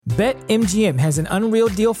BetMGM has an unreal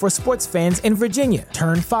deal for sports fans in Virginia.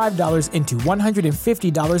 Turn $5 into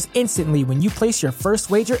 $150 instantly when you place your first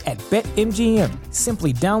wager at BetMGM.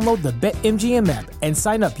 Simply download the BetMGM app and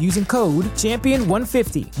sign up using code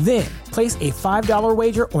Champion150. Then, place a $5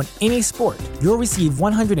 wager on any sport. You'll receive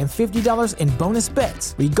 $150 in bonus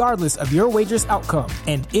bets, regardless of your wager's outcome.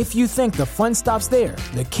 And if you think the fun stops there,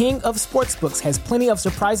 the King of Sportsbooks has plenty of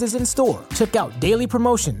surprises in store. Check out daily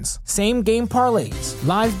promotions, same-game parlays,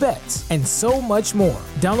 live bets, and so much more.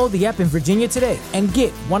 Download the app in Virginia today and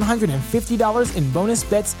get $150 in bonus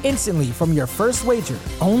bets instantly from your first wager.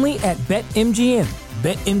 Only at BetMGM.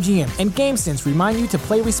 BetMGM and GameSense remind you to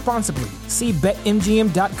play responsibly. See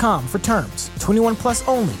BetMGM.com for terms. 21 plus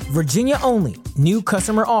only. Virginia only. New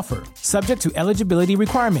customer offer. Subject to eligibility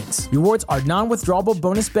requirements. Rewards are non-withdrawable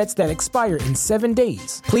bonus bets that expire in 7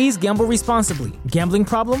 days. Please gamble responsibly. Gambling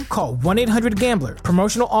problem? Call 1-800-GAMBLER.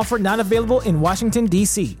 Promotional offer not available in Washington,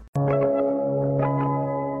 D.C.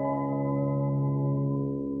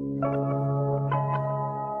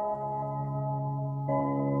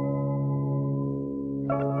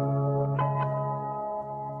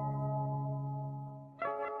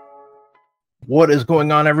 What is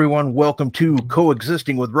going on, everyone? Welcome to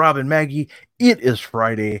Coexisting with Rob and Maggie. It is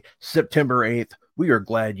Friday, September 8th. We are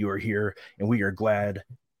glad you are here, and we are glad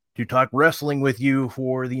to talk wrestling with you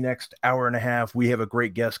for the next hour and a half. We have a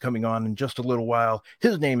great guest coming on in just a little while.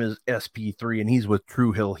 His name is SP3, and he's with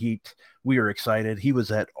True Hill Heat. We are excited. He was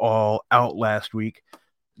at All Out last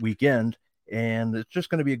weekend, and it's just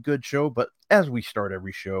going to be a good show. But as we start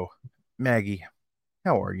every show, Maggie,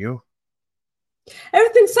 how are you?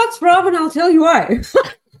 Everything sucks, Rob, and I'll tell you why.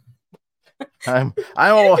 I'm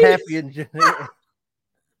all happy and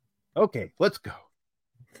okay, let's go.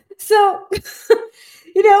 So,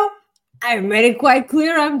 I made it quite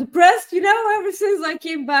clear I'm depressed, ever since I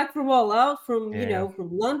came back from All Out from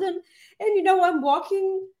London. And, I'm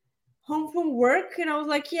walking home from work and I was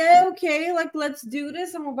like, yeah, okay, like, let's do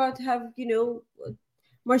this. I'm about to have,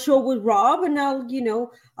 my show with Rob, and I'll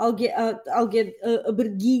get a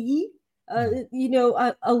bit geeky.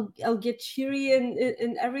 I'll get cheery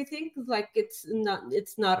and everything, because like it's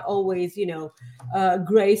not always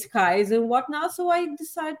gray skies and whatnot. So I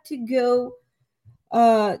decided to go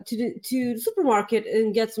to the supermarket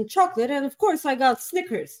and get some chocolate, and of course I got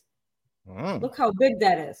Snickers. Look how big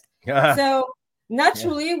that is. So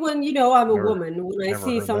naturally, when I'm a woman, when I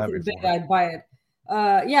see something big, I buy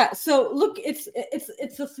it. So look, it's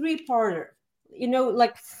a 3-parter.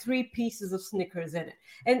 Like 3 pieces of Snickers in it.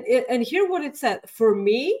 And hear what it said: for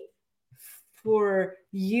me, for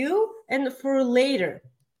you, and for later.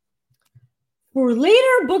 For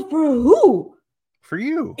later, but for who? For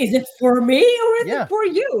you. Is it for me or is it for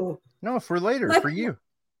you? No, for later, for you.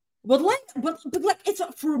 But it's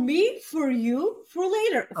for me, for you, for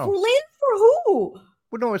later. Oh. For later, for who?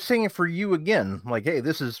 Well, no, it's saying it for you again. Like, hey,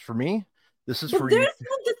 this is for me. This is for you. There's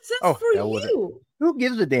one that says for you. Who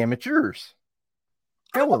gives a damn? It's yours.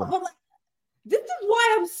 This is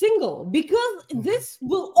why I'm single, because this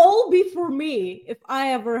will all be for me if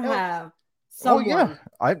I ever have someone. Oh,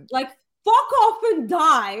 yeah. Like, fuck off and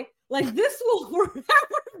die. Like, this will forever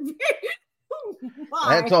be mine.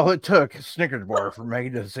 That's all it took, a Snickers bar, for Maggie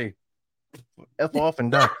to say, F off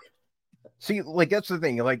and die. See, like, that's the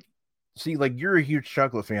thing. Like, you're a huge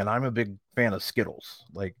chocolate fan. I'm a big fan of Skittles.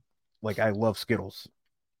 Like I love Skittles.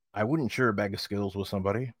 I wouldn't share a bag of Skittles with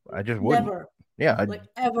somebody. I just wouldn't. Never. Yeah,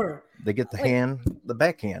 ever. They get the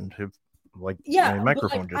backhand. My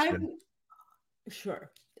microphone just did. Sure.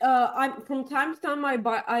 I'm from time to time I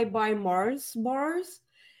buy Mars bars,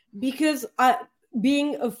 because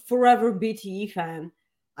being a forever BTE fan,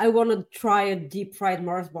 I want to try a deep fried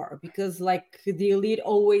Mars bar, because like the Elite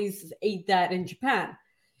always ate that in Japan,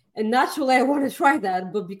 and naturally I want to try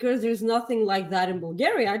that. But because there's nothing like that in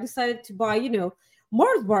Bulgaria, I decided to buy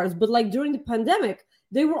Mars bars. But like during the pandemic,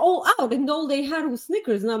 they were all out, and all they had was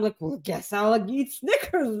Snickers. And I'm like, well, guess I'll eat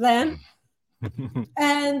Snickers then.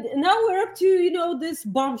 And now we're up to, this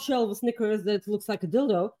bombshell of Snickers that looks like a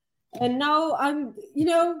dildo. And now I'm,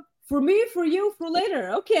 for me, for you, for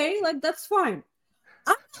later. Okay, like, that's fine.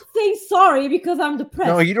 I'm not saying sorry because I'm depressed.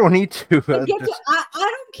 No, you don't need to. I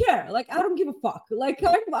don't care. Like, I don't give a fuck. Like,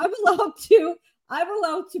 I'm allowed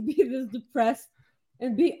to be this depressed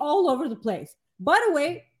and be all over the place. By the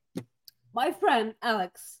way, my friend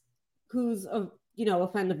Alex, who's a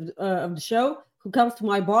fan of the show, who comes to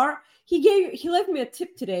my bar, he left me a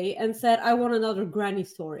tip today and said, I want another granny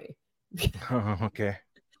story. Oh, okay.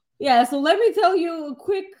 Yeah, so let me tell you a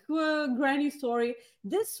quick granny story.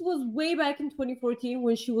 This was way back in 2014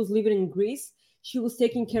 when she was living in Greece. She was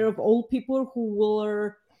taking care of old people who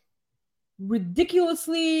were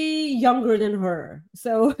ridiculously younger than her.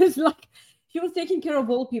 So it's like she was taking care of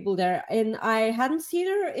old people there, and I hadn't seen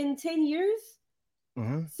her in 10 years.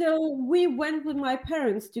 Mm-hmm. So we went with my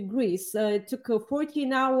parents to Greece. It took a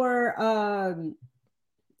 14-hour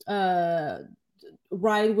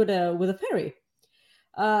ride with a ferry,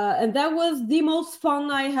 and that was the most fun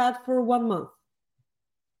I had for 1 month.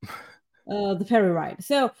 The ferry ride.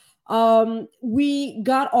 So we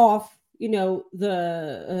got off,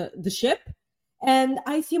 the ship, and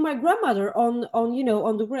I see my grandmother on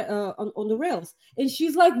on the rails, and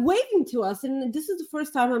she's like waving to us. And this is the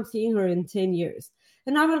first time I'm seeing her in 10 years,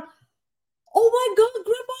 and I'm like, oh my god,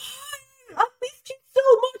 grandma, hi, I missed you so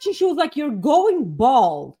much. And she was like, you're going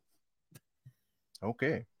bald.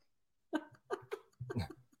 Okay.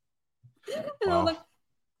 And I was like,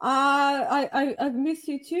 I miss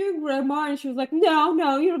you too, grandma. And she was like,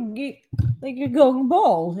 no, you're going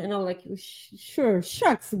bald. And I'm like, sure,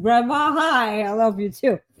 shucks, grandma, hi, I love you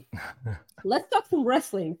too. Let's talk some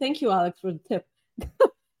wrestling. Thank you, Alex, for the tip.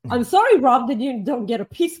 I'm sorry, Rob, that you don't get a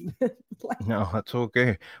piece of it. No, that's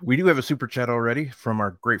okay. We do have a super chat already from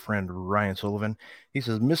our great friend Ryan Sullivan. He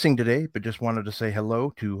says, missing today, but just wanted to say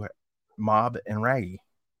hello to Mob and Raggy.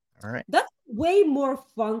 All right. That's way more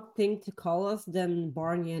fun thing to call us than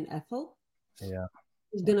Barney and Ethel. Yeah.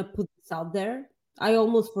 He's going to put this out there. I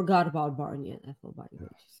almost forgot about Barney and Ethel, by the way.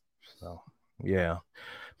 So, yeah.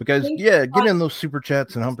 Because, get in those super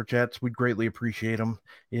chats and humper chats. We'd greatly appreciate them.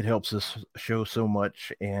 It helps us show so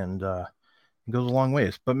much, and it goes a long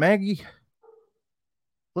ways. But Maggie,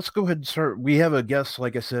 let's go ahead and start. We have a guest,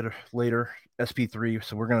 like I said, later, SP3,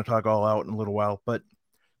 so we're going to talk all out in a little while. But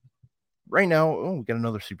right now, we got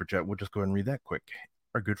another super chat. We'll just go ahead and read that quick.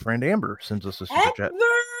 Our good friend Amber sends us a super chat. Amber,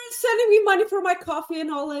 sending me money for my coffee and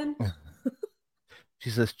all in. She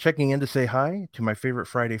says, checking in to say hi to my favorite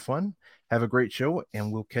Friday fun. Have a great show,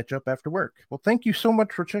 and we'll catch up after work. Well, thank you so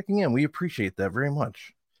much for checking in. We appreciate that very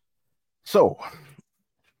much. So,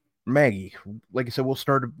 Maggie, like I said, we'll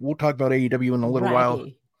talk about AEW in a little while.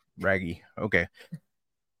 Raggy. Okay.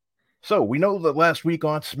 So, we know that last week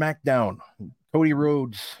on SmackDown, Cody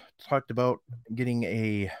Rhodes talked about using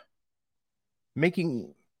his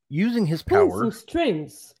power. Pulling some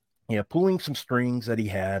strings. Yeah, pulling some strings that he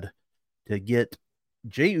had to get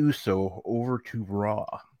Jey Uso over to Raw.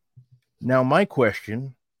 Now, my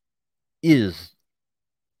question is,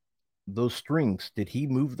 those strings, did he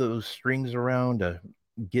move those strings around to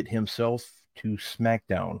get himself to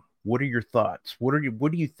SmackDown? What are your thoughts? What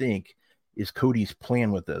do you think is Cody's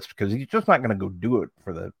plan with this? Because he's just not going to go do it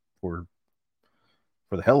for the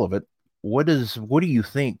hell of it. What do you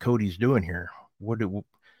think Cody's doing here? I want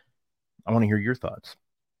to hear your thoughts.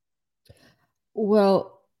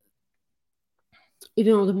 Well,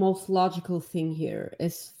 the most logical thing here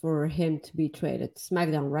is for him to be traded to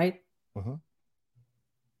SmackDown, right? Uh-huh.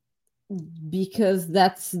 Because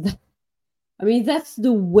that's the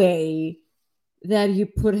way that you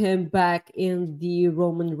put him back in the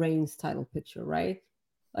Roman Reigns title picture, right?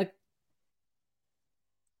 Like,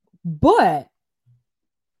 but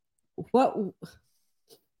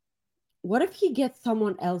what if he gets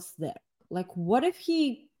someone else there? Like, what if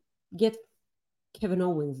he gets Kevin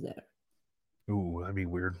Owens there? Ooh, that'd be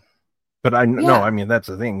weird. But no, I mean, that's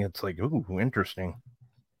the thing. It's like, ooh, interesting.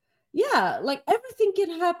 Yeah, like everything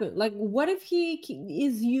can happen. Like, what if he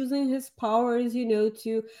is using his powers,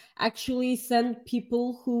 to actually send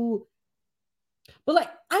people who. But like,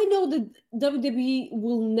 I know that WWE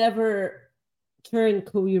will never turn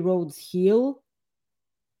Cody Rhodes heel.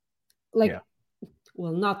 Like,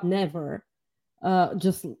 well, not never,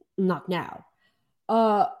 just not now.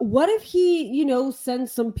 What if he,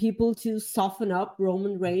 sends some people to soften up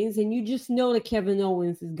Roman Reigns, and you just know that Kevin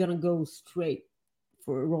Owens is gonna go straight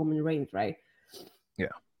for Roman Reigns, right?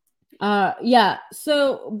 Yeah. Yeah.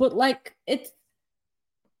 So, but like it's.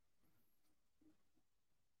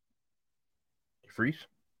 Freeze?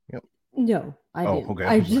 Yep. No, I didn't. Okay.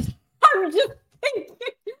 I'm just thinking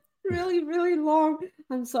really, really long.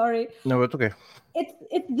 I'm sorry. No, it's okay.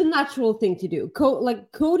 It's the natural thing to do.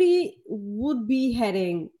 Cody would be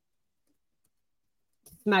heading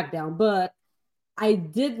to SmackDown, but I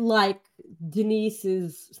did like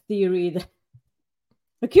Denise's theory that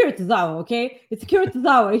Akira Tozawa, okay? It's Akira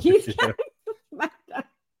Tozawa. He's heading to SmackDown.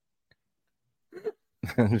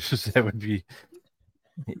 It's just that would be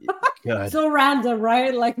God. So random,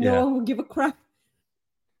 right? Like no one would give a crap.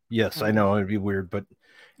 Yes, I know it'd be weird, but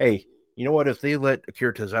hey, you know what? If they let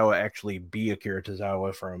Akira Tozawa actually be Akira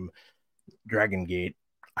Tozawa from Dragon Gate,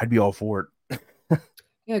 I'd be all for it.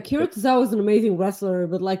 Yeah, Akira Tozawa is an amazing wrestler,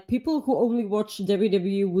 but like people who only watch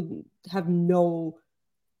WWE would have no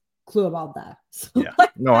clue about that. So, Yeah.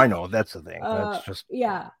 No, I know. That's the thing. That's just.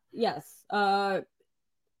 Yes. But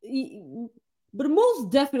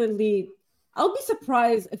most definitely, I'll be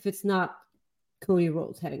surprised if it's not Cody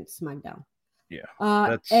Rhodes heading to SmackDown. Yeah.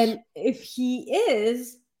 And if he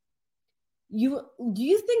is, do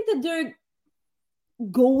you think that they're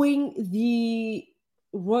going the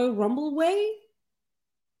Royal Rumble way?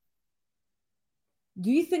 Do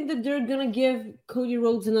you think that they're gonna give Cody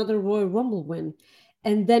Rhodes another Royal Rumble win,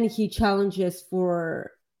 and then he challenges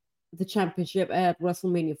for the championship at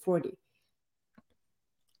WrestleMania 40?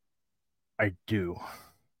 I do.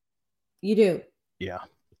 You do? Yeah.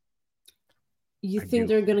 You think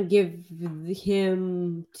they're gonna give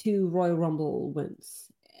him 2 Royal Rumble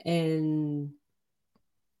wins, and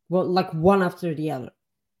like one after the other?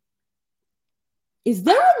 Is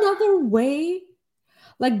there another way?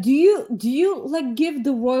 Like, do you like give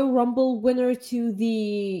the Royal Rumble winner to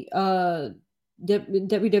the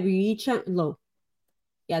WWE champion? No,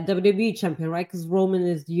 yeah, WWE champion, right? Because Roman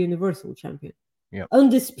is the Universal champion. Yeah,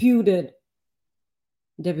 undisputed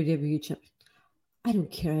WWE champion. I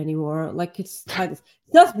don't care anymore. Like, it's titles.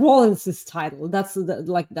 That's Rollins' title. That's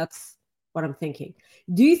what I'm thinking.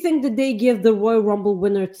 Do you think that they give the Royal Rumble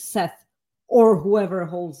winner to Seth or whoever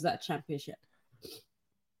holds that championship?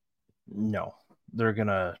 No, they're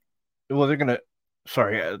gonna. Well, they're gonna.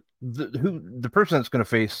 Sorry, the person that's gonna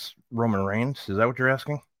face Roman Reigns? Is that what you're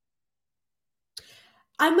asking?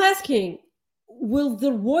 I'm asking, will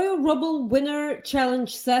the Royal Rumble winner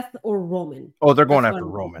challenge Seth or Roman? Oh, they're going after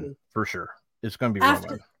Roman for sure. It's going to be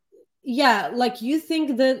Roman. Yeah, like, you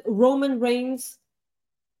think that Roman Reigns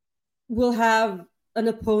will have an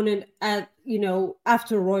opponent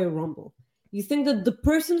after Royal Rumble? You think that the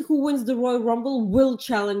person who wins the Royal Rumble will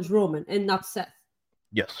challenge Roman and not Seth?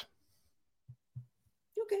 Yes.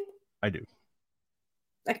 Okay. I do.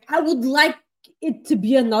 Like, I would like it to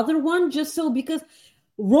be another one, just so, because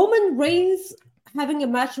Roman Reigns having a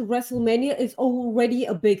match at WrestleMania is already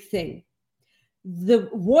a big thing. The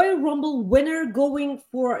Royal Rumble winner going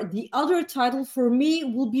for the other title, for me,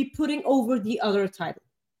 will be putting over the other title.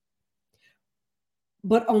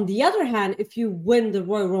 But on the other hand, if you win the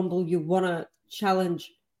Royal Rumble, you want to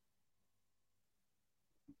challenge.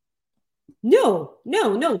 No.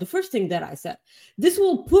 The first thing that I said. This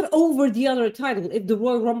will put over the other title if the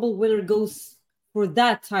Royal Rumble winner goes for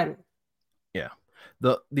that title. Yeah.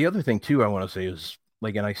 The other thing, too, I want to say is,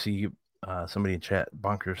 like, and I see somebody in chat,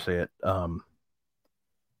 Bonkers, say it.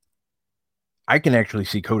 I can actually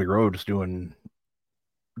see Cody Rhodes doing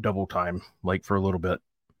double time, like, for a little bit.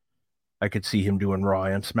 I could see him doing Raw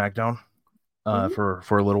and SmackDown for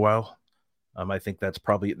a little while. I think that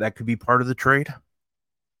could be part of the trade,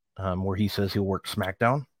 where he says he'll work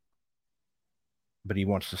SmackDown, but he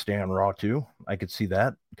wants to stay on Raw too. I could see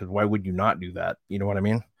that, because why would you not do that? You know what I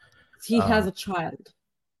mean? He has a child.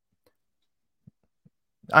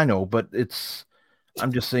 I know, but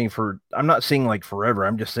I'm just saying I'm not saying like forever.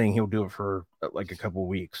 I'm just saying he'll do it for like a couple of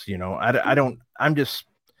weeks. I'm just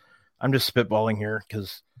spitballing here,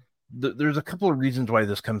 because there's a couple of reasons why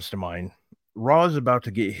this comes to mind. Raw is about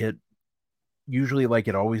to get hit, usually like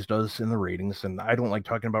it always does, in the ratings. And I don't like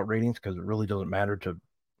talking about ratings because it really doesn't matter to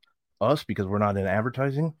us, because we're not in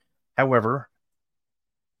advertising. However,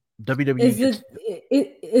 WWE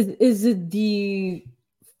is it the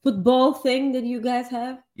football thing that you guys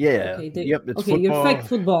have? Yeah. Okay. Yep. It's okay. Football.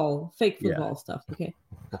 Your fake football stuff. Okay.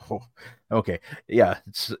 Okay. Yeah.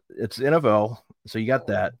 It's NFL. So you got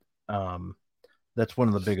that. That's one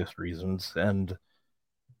of the biggest reasons, and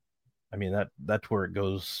I mean that's where it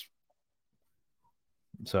goes.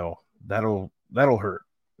 So that'll hurt.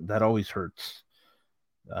 That always hurts.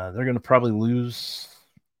 They're going to probably lose.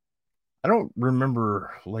 I don't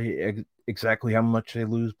remember exactly how much they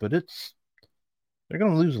lose, but they're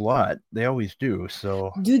going to lose a lot. They always do.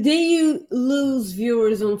 So do they lose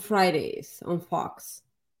viewers on Fridays on Fox?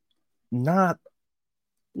 Not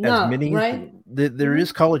as many, right? There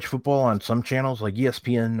is college football on some channels, like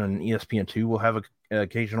ESPN and ESPN2 will have an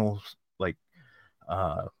occasional like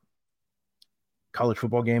college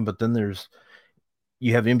football game, but then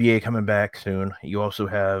you have NBA coming back soon. You also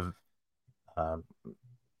have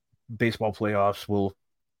baseball playoffs will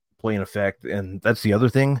play in effect, and that's the other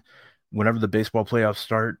thing. Whenever the baseball playoffs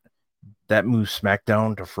start, that moves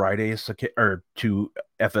SmackDown to Fridays, or to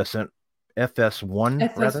FS1.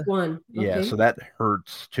 FS1. Okay. Yeah, so that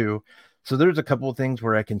hurts too. So there's a couple of things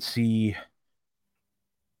where I can see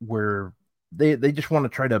where they just want to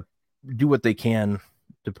try to do what they can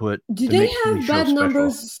to put. Do they have bad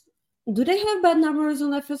numbers? Do they have bad numbers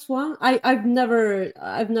on FS1? I've never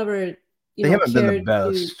they haven't been the cared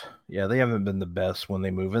to. best. Yeah, they haven't been the best when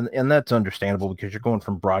they move, and that's understandable because you're going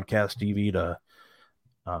from broadcast TV to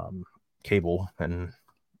cable, and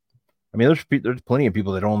I mean, there's plenty of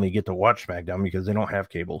people that only get to watch SmackDown because they don't have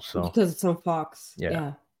cable. So Because it's on Fox.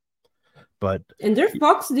 yeah. But and their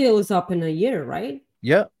Fox deal is up in a year, right?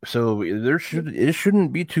 yeah, so it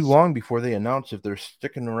shouldn't be too long before they announce if they're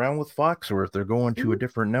sticking around with Fox or if they're going to a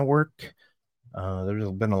different network. There's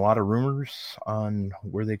been a lot of rumors on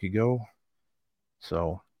where they could go.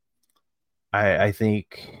 So I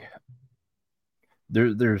think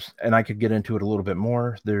there's, and I could get into it a little bit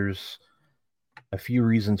more. There's a few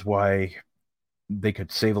reasons why they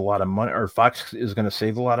could save a lot of money, or Fox is going to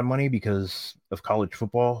save a lot of money because of college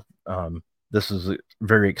football. This is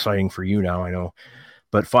very exciting for you now, I know,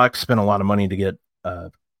 but Fox spent a lot of money to get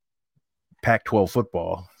Pac-12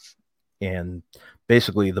 football, and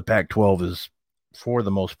basically the Pac-12 is, for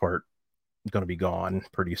the most part, going to be gone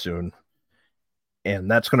pretty soon,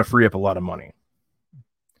 and that's going to free up a lot of money.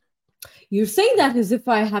 You're saying that as if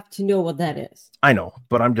I have to know what that is. I know,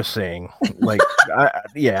 but I'm just saying, like,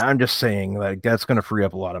 I'm just saying, like, that's going to free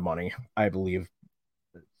up a lot of money, I believe.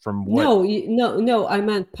 From what? No, I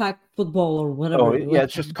meant Pac football or whatever. Oh, yeah,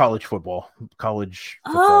 it's just college football. College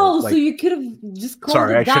football. Oh, like, so you could have just called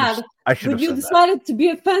it that. I should have. But you decided to be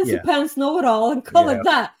a fancy pants know-it-all and call it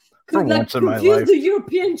that. For once in my life, the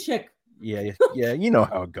European chick. Yeah, you know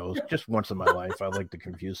how it goes. Just once in my life, I like to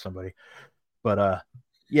confuse somebody. But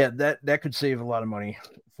yeah, that could save a lot of money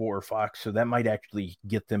for Fox, so that might actually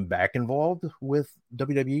get them back involved with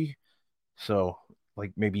WWE. So,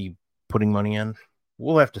 like, maybe putting money in.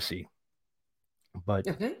 We'll have to see. But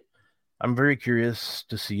I'm very curious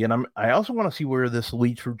to see, and I also want to see where this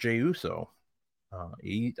leads for Jey Uso.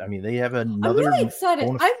 They have another. I'm really excited.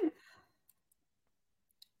 I'm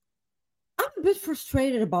a bit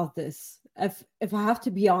frustrated about this, if I have to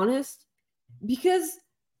be honest, because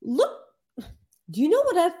look, do you know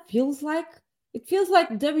what that feels like? It feels like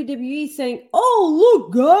WWE saying, "Oh,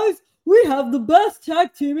 look, guys, we have the best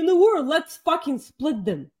tag team in the world. Let's fucking split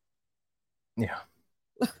them." Yeah.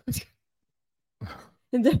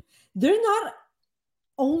 And they're not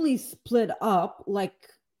only split up, like,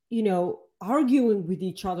 arguing with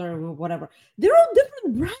each other or whatever. They're on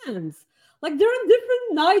different brands. Like, they're on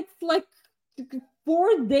different nights, like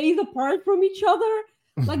 4 days apart from each other.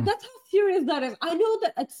 Like, that's how serious that is. I know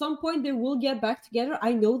that at some point they will get back together.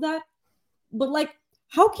 I know that. But, like,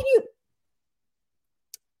 how can you...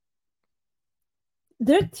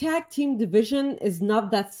 Their tag team division is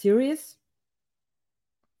not that serious.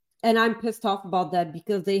 And I'm pissed off about that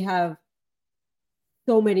because they have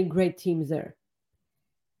so many great teams there.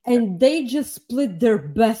 And they just split their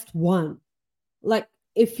best one. Like,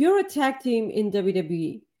 if you're a tag team in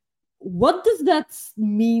WWE, what does that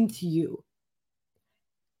mean to you?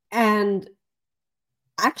 And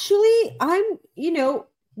actually,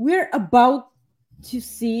 we're about to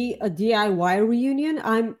see a DIY reunion.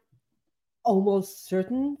 I'm almost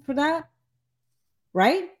certain for that.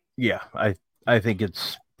 Right? Yeah, I think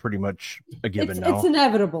it's pretty much a given now. It's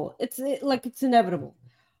inevitable. It's inevitable.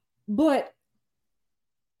 But,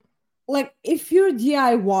 like, if you're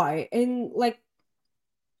DIY and, like,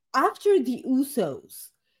 after the Usos,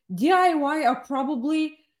 DIY are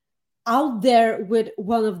probably out there with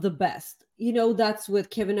one of the best. That's with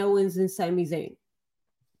Kevin Owens and Sami Zayn.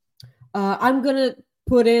 I'm going to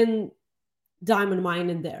put in Diamond Mine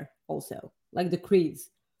in there also, like the Creeds.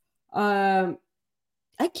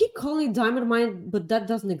 I keep calling it Diamond Mine, but that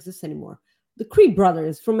doesn't exist anymore. The Creed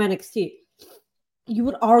brothers from NXT. You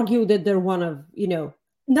would argue that they're one of, now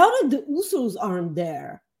that the Usos aren't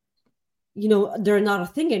there, they're not a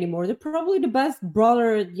thing anymore. They're probably the best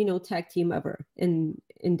brother, tag team ever in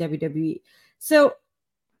WWE. So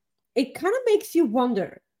it kind of makes you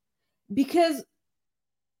wonder, because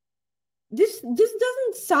this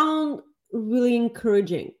doesn't sound really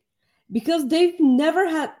encouraging, because they've never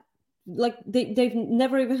had, like, they've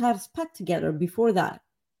never even had a spat together before that.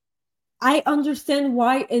 I understand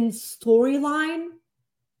why in storyline,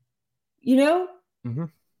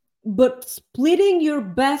 but splitting your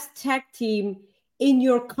best tag team in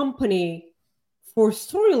your company for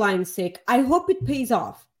storyline's sake, I hope it pays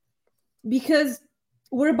off, because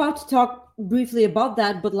we're about to talk briefly about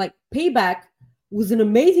that. But, like, Payback was an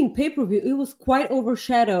amazing pay-per-view. It was quite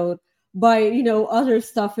overshadowed by, other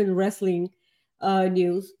stuff in wrestling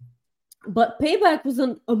news. But Payback was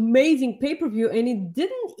an amazing pay-per-view, and it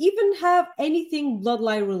didn't even have anything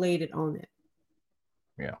Bloodline related on it.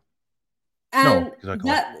 Yeah. And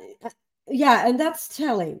and that's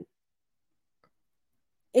telling.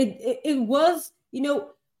 It was,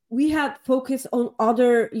 we had focus on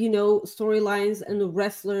other, storylines and the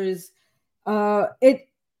wrestlers It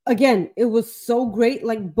was so great.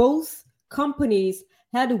 Like both companies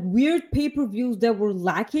had weird pay-per-views that were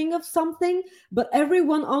lacking of something, but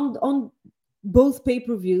everyone on both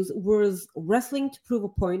pay-per-views was wrestling to prove a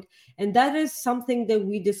point, and that is something that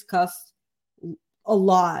we discussed a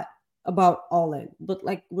lot about All In. But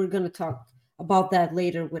like we're gonna talk about that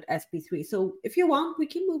later with SP3. So if you want, we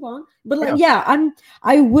can move on. But like,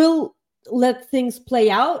 I will let things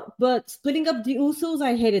play out. But splitting up the Usos,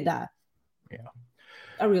 I hated that. Yeah.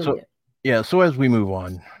 I really did. Yeah, so as we move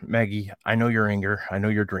on, Maggie, I know your anger, I know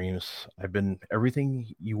your dreams. I've been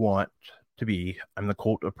everything you want to be. I'm the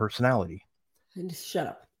cult of personality. And just shut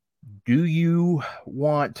up. Do you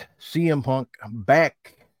want CM Punk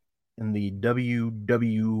back in the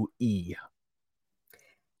WWE?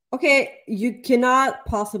 Okay, you cannot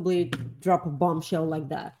possibly drop a bombshell like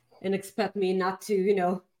that and expect me not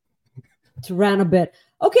to, to rant a bit.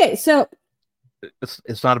 Okay, so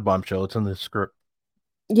it's not a bombshell, it's in the script.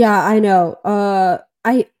 Yeah, I know.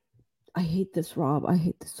 I hate this, Rob. I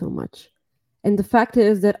hate this so much. And the fact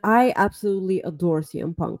is that I absolutely adore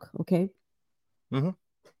CM Punk. Okay,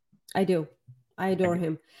 I do. I adore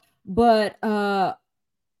him, but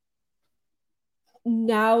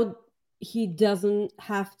now he doesn't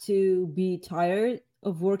have to be tired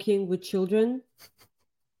of working with children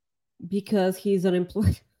because he's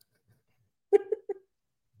unemployed.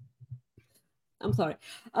 I'm sorry.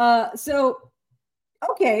 So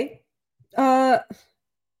okay.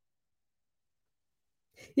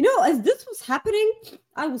 As this was happening,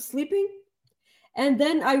 I was sleeping, and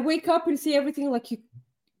then I wake up and see everything like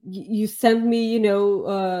you sent me,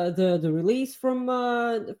 the release from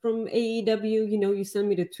AEW. You sent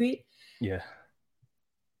me the tweet. Yeah.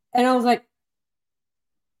 And I was like,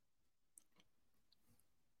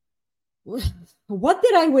 what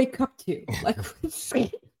did I wake up to? Like,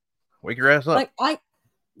 wake your ass up. Like I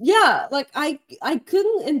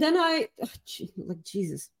couldn't, and then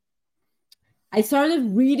Jesus. I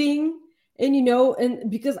started reading, and and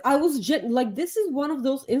because I was like, this is one of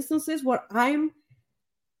those instances where I'm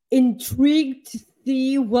intrigued to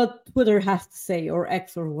see what Twitter has to say, or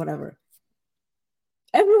X, or whatever.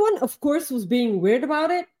 Everyone, of course, was being weird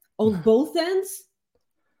about it on both ends.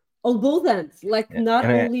 Like not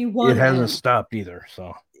only one. It hasn't stopped either.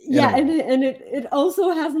 So yeah, and it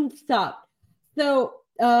also hasn't stopped. So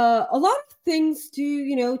a lot of things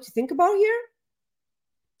to think about here.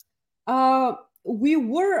 We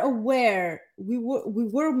were aware, we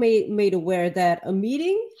were made aware that a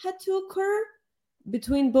meeting had to occur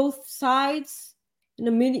between both sides, and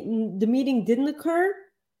the meeting didn't occur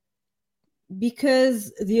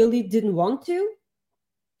because the Elite didn't want to.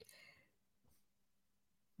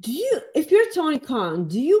 If you're Tony Khan,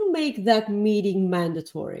 do you make that meeting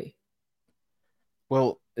mandatory?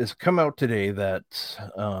 Well, it's come out today that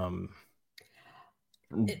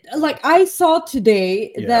like I saw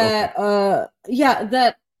today that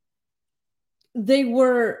they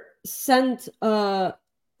were sent what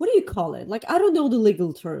do you call it? Like, I don't know the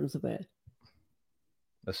legal terms of it.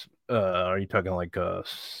 That's are you talking like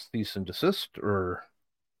cease and desist, or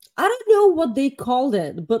I don't know what they called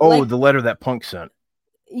it, but the letter that Punk sent.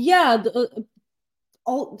 Yeah,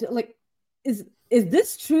 is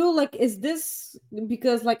this true? Like, is this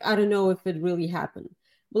because like I don't know if it really happened.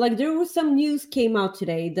 But like there was some news came out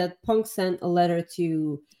today that Punk sent a letter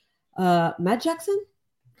to Matt Jackson,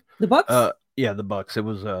 the Bucks. Yeah, the Bucks. It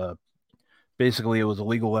was basically it was a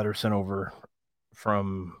legal letter sent over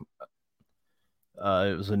from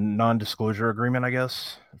it was a non-disclosure agreement, I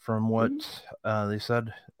guess, from what they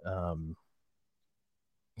said.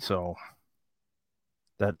 So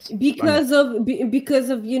that's because of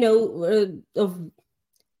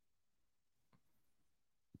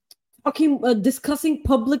talking, discussing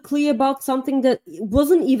publicly about something that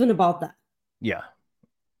wasn't even about that. Yeah.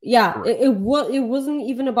 It wasn't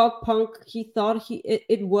even about Punk. He thought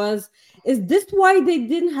it was. Is this why they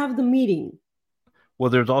didn't have the meeting?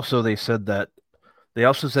 Well, there's also they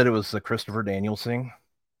also said it was the Christopher Daniels thing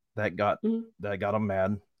that got him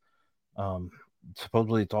mad.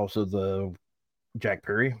 Supposedly it's also the Jack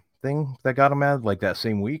Perry thing that got him mad, like that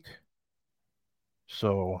same week.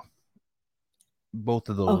 So both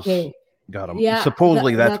of those got him. Yeah,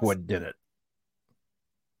 supposedly that's what did it.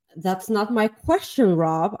 That's not my question,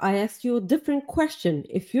 Rob. I asked you a different question.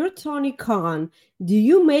 If you're Tony Khan, do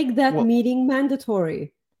you make that meeting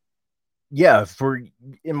mandatory? Yeah,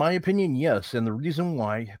 in my opinion, yes. And the reason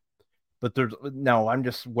why, but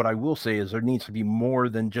what I will say is there needs to be more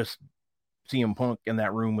than just CM Punk in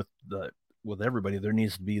that room with everybody. There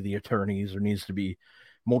needs to be the attorneys. There needs to be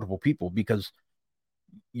multiple people, because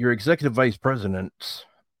your executive vice presidents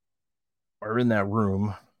are in that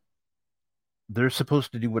room they're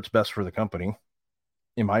supposed to do what's best for the company,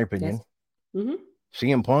 in my opinion. Yes. Mm-hmm.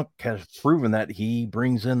 CM Punk has proven that he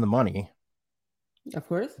brings in the money. Of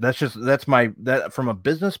course. That from a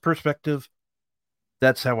business perspective,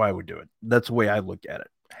 that's how I would do it. That's the way I look at it.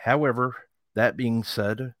 However, that being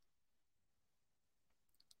said,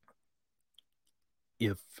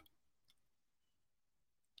 if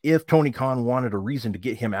Tony Khan wanted a reason to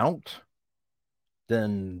get him out,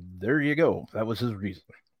 then there you go. That was his reason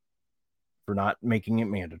for not making it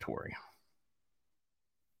mandatory.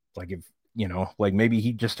 Like if, like maybe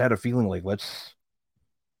he just had a feeling like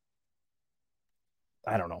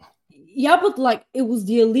I don't know. Yeah, but like it was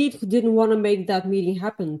the Elite who didn't want to make that meeting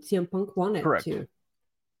happen. CM Punk wanted Correct. to. Correct.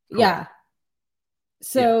 Yeah.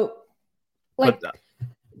 So, like,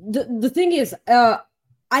 the thing is,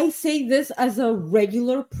 I say this as a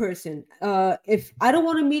regular person. If I don't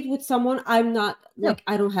want to meet with someone, I'm not like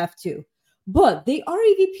I don't have to. But they are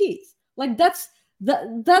EVPs. Like that's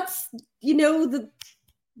the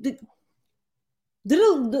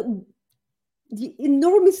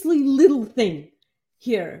enormously little thing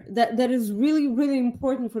here that is really, really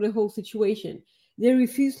important for the whole situation. They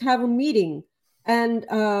refused to have a meeting. And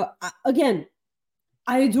again,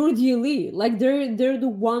 I adore the Elite. Like they're the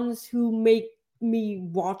ones who make me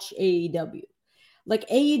watch AEW. Like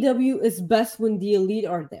AEW is best when the Elite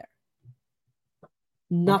are there,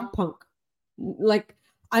 not Punk. Like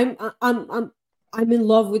I'm in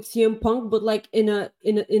love with CM Punk, but like in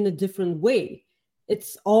a different way.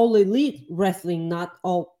 It's all Elite wrestling, not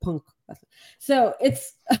all Punk wrestling. So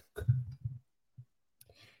it's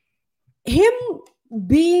him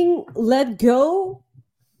being let go.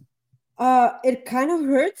 It kind of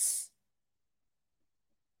hurts.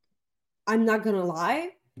 I'm not gonna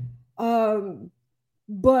lie.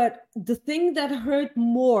 But the thing that hurt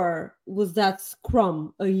more was that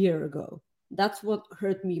scrum a year ago. That's what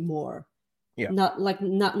hurt me more. Yeah. Not like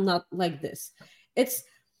this.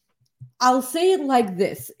 I'll say it like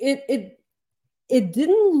this. It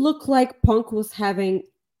didn't look like Punk was having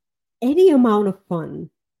any amount of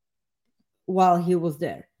fun while he was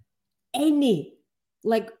there.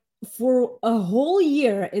 Like for a whole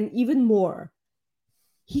year and even more.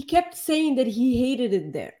 He kept saying that he hated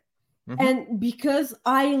it there. Mm-hmm. And because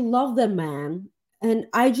I love that man and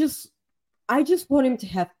I just want him to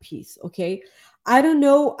have peace, okay? I don't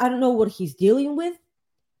know what he's dealing with.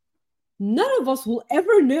 None of us will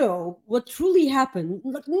ever know what truly happened.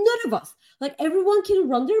 Like none of us. Like everyone can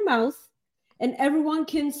run their mouth and everyone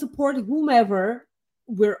can support whomever.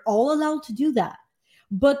 We're all allowed to do that.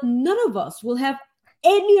 But none of us will have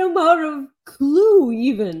any amount of clue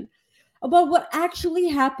even about what actually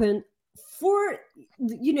happened for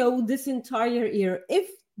this entire year if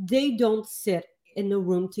they don't sit in a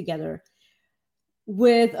room together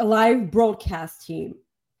with a live broadcast team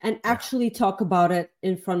and actually talk about it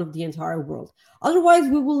in front of the entire world. Otherwise,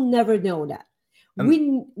 we will never know that. We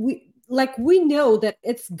know that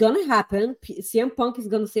it's gonna happen. CM Punk is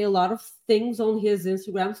gonna say a lot of things on his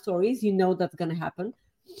Instagram stories. That's gonna happen.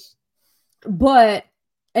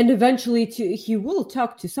 And eventually he will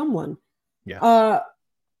talk to someone. Yeah.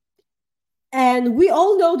 And we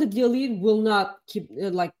all know that the Elite will not keep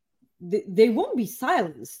they won't be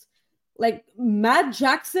silenced. Like Matt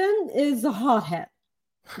Jackson is a hothead.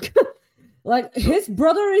 Like his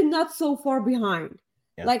brother is not so far behind.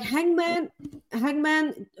 Yeah. Like Hangman,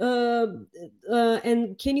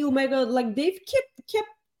 and Kenny Omega, like they've kept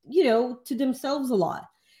to themselves a lot.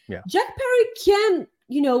 Yeah. Jack Perry can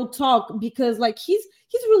talk because like he's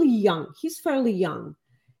really young. He's fairly young,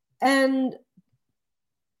 and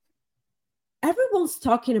everyone's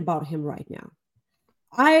talking about him right now.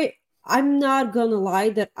 I'm not gonna lie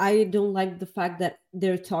that I don't like the fact that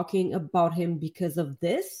they're talking about him because of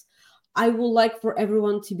this. I would like for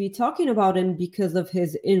everyone to be talking about him because of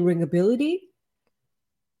his in-ring ability.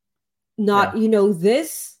 Not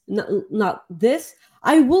this, not this.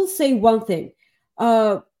 I will say one thing.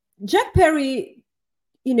 Jack Perry,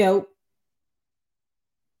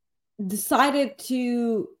 decided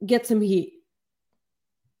to get some heat.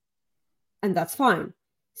 And that's fine.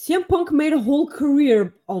 CM Punk made a whole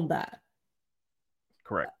career on that.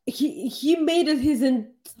 Correct. He made it his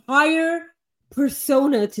entire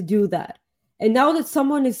persona to do that. And now that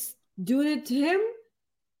someone is doing it to him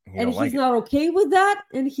and he's not okay with that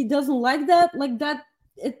and he doesn't like that,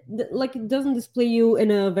 it doesn't display you in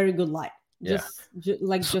a very good light. Just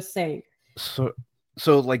saying. So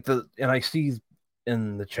like and I see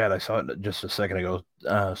in the chat, I saw it just a second ago.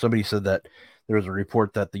 Somebody said that there was a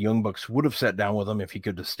report that the Young Bucks would have sat down with him if he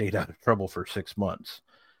could have stayed out of trouble for 6 months.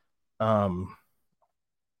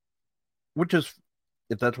 Which is,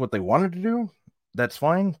 if that's what they wanted to do, that's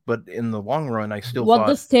fine. But in the long run, I still What thought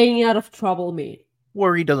does staying out of trouble mean?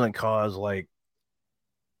 where he doesn't cause like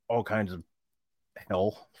all kinds of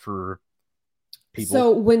hell for people.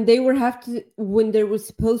 So when when they were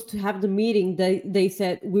supposed to have the meeting, they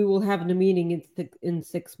said we will have the meeting in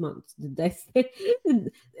 6 months. Did they say?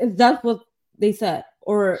 Is that what they said,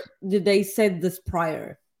 or did they said this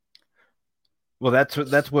prior? Well,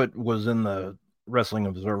 that's what was in the Wrestling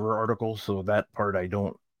Observer article. So that part I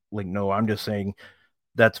don't like. No, I'm just saying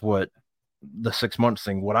that's what the 6 months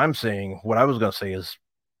thing. What I'm saying, what I was gonna say is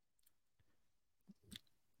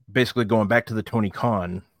basically going back to the Tony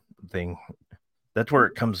Khan thing. That's where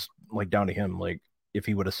it comes like down to him. Like if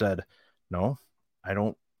he would have said, "No, I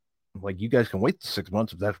don't like you guys can wait 6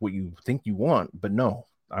 months if that's what you think you want, but no,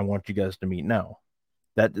 I want you guys to meet now."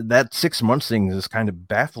 That 6 months thing is kind of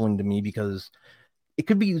baffling to me because it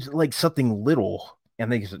could be like something little,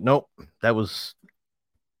 and they said, "Nope, that was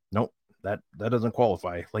nope, that doesn't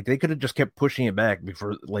qualify." Like they could have just kept pushing it back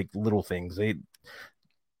before like little things.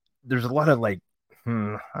 There's a lot of like,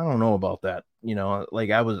 I don't know about that. Like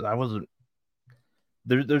I wasn't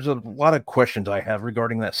there's a lot of questions I have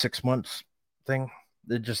regarding that 6 months thing.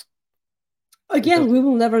 It just Again, we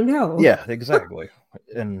will never know. Yeah, exactly.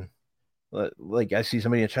 And like I see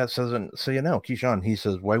somebody in chat says, so Keyshawn, he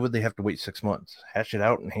says, why would they have to wait 6 months? Hash it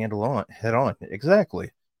out and handle on head on.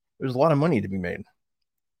 Exactly. There's a lot of money to be made.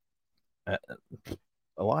 A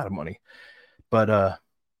lot of money. But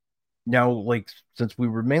now, like, since we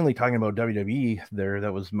were mainly talking about WWE there,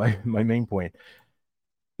 that was my main point.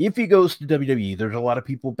 If he goes to WWE, there's a lot of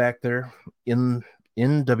people back there in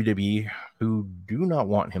WWE who do not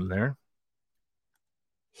want him there.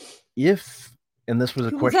 And this was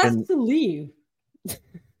a question. He was asked to leave.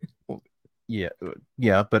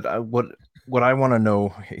 Yeah, but what I want to know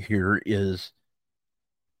here is,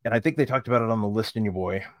 and I think they talked about it on the list in your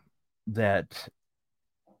boy, that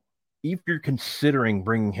if you're considering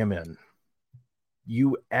bringing him in,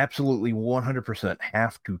 you absolutely 100%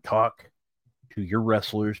 have to talk to your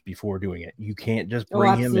wrestlers before doing it. You can't just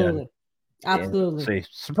bring him in. Absolutely. And say,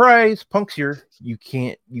 surprise, Punk's here. You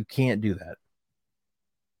can't do that.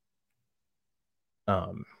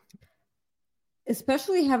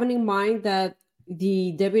 Especially having in mind that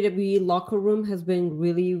the WWE locker room has been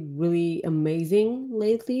really, really amazing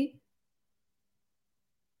lately.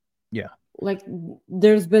 Yeah. Like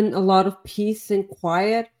there's been a lot of peace and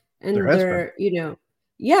quiet, and they're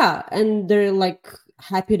and they're like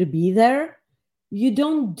happy to be there. You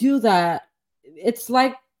don't do that. It's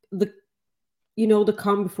like the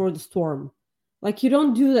calm before the storm. Like you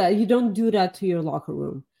don't do that. You don't do that to your locker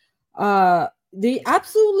room. They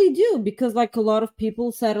absolutely do, because like a lot of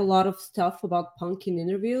people said a lot of stuff about Punk in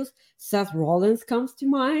interviews. Seth Rollins comes to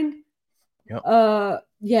mind. Yep.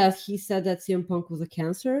 Yes, he said that CM Punk was a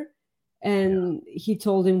cancer, and he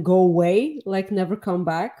told him go away, like never come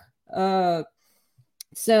back.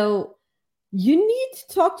 So you need to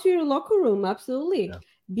talk to your locker room, absolutely,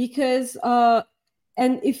 because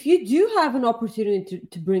and if you do have an opportunity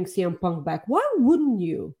to bring CM Punk back, why wouldn't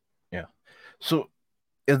you? Yeah. So,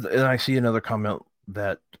 and I see another comment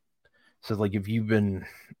that says, like,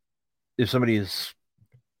 if somebody has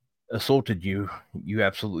assaulted you, you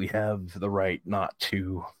absolutely have the right not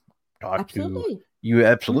to talk to. You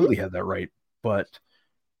absolutely have that right. But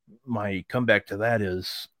my comeback to that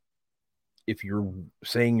is, if you're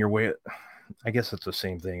saying you're wait, I guess it's the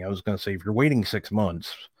same thing. I was going to say, if you're waiting 6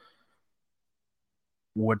 months,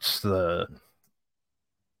 why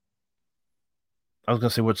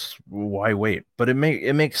wait? But it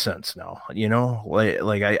makes sense now,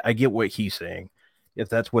 like I get what he's saying. If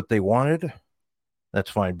that's what they wanted,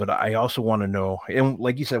 that's fine. But I also want to know, and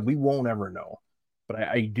like you said, we won't ever know, but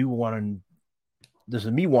I do want to, this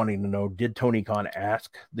is me wanting to know, did Tony Khan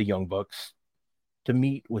ask the Young Bucks to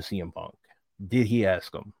meet with CM Punk? Did he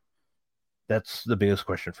ask them? That's the biggest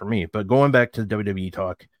question for me. But going back to the WWE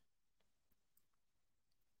talk,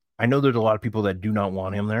 I know there's a lot of people that do not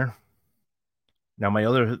want him there. Now, my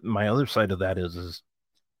other side of that is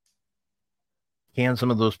can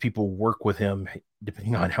some of those people work with him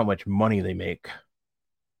depending on how much money they make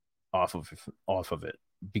off of it?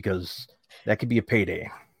 Because that could be a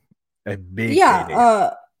payday, a big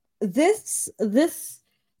payday. This is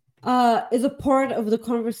a part of the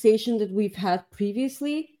conversation that we've had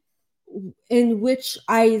previously, in which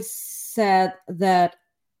I said that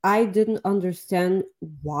I didn't understand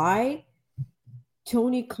why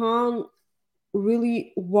Tony Khan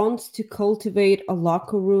really wants to cultivate a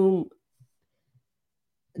locker room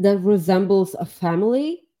that resembles a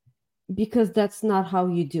family, because that's not how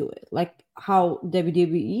you do it. Like how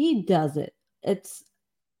WWE does it. That's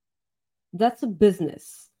a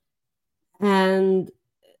business. and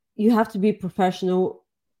you have to be professional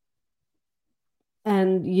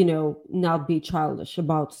and, not be childish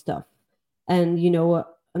about stuff and,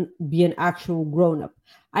 be an actual grown up.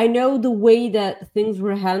 I know the way that things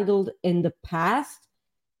were handled in the past,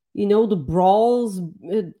 the brawls,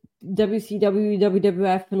 WCW,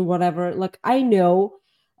 WWF, and whatever. Like, I know,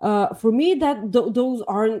 for me, that those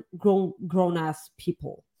aren't grown ass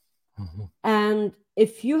people. Mm-hmm. And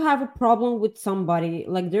if you have a problem with somebody,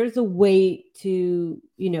 like, there's a way to,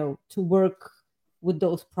 to work with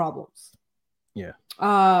those problems. Yeah.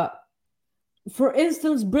 For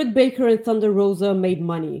instance, Britt Baker and Thunder Rosa made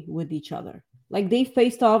money with each other. Like, they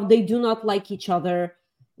faced off. They do not like each other.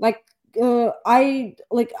 Like, I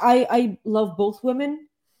love both women,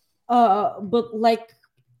 but like,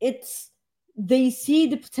 they see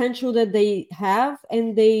the potential that they have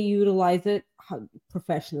and they utilize it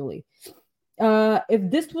professionally.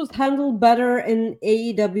 If this was handled better in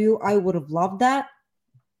AEW, I would have loved that.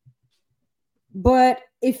 But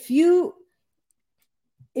if you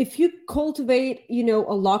cultivate,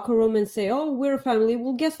 a locker room and say, "Oh, we're a family,"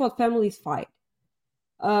 well, guess what? Families fight.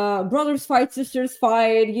 Brothers fight, sisters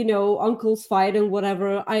fight, uncles fight, and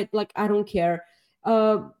whatever. I don't care.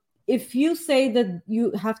 If you say that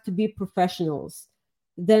you have to be professionals,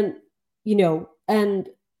 then, and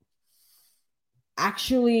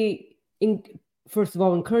actually, first of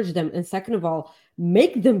all, encourage them, and second of all,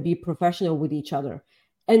 make them be professional with each other,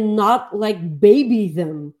 and not like baby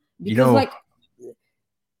them. Because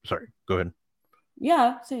sorry, go ahead.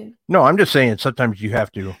 Yeah, say it. No, I'm just saying sometimes you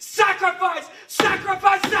have to sacrifice.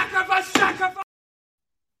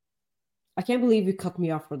 I can't believe you cut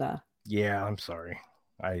me off for that. Yeah, I'm sorry.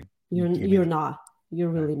 You're not. You're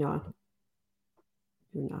really not.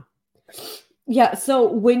 You're not. Yeah, so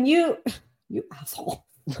when you asshole.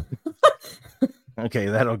 Okay,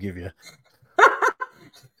 that'll give you.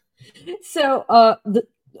 So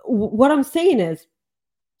what I'm saying is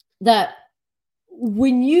that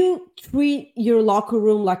when you treat your locker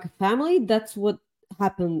room like a family, that's what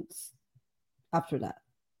happens after that.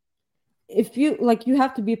 If you you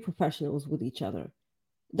have to be professionals with each other.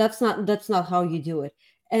 That's not how you do it.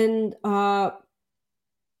 And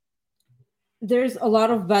there's a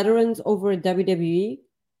lot of veterans over at WWE.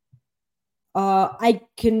 I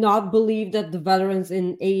cannot believe that the veterans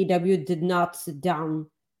in AEW did not sit down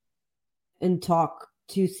and talk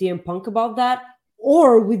to CM Punk about that,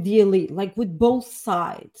 or with the Elite, like with both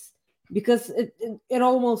sides, because it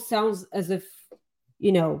almost sounds as if,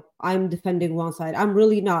 I'm defending one side. I'm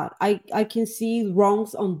really not. I can see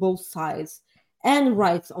wrongs on both sides and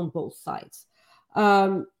rights on both sides.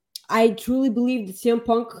 I truly believe that CM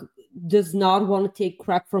Punk does not want to take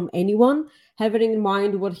crap from anyone, having in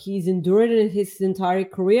mind what he's endured in his entire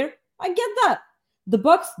career. I get that. The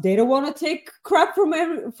Bucks, they don't want to take crap from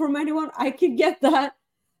anyone. I can get that,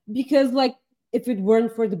 because if it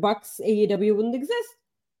weren't for the Bucks, AEW wouldn't exist.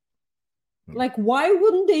 Why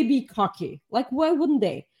wouldn't they be cocky? Why wouldn't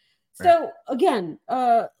they? Right. So again,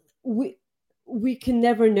 we can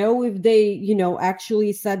never know if they,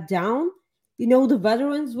 actually sat down, the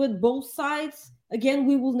veterans with both sides. Again,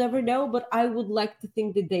 we will never know, but I would like to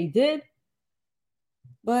think that they did.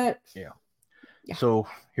 But yeah. So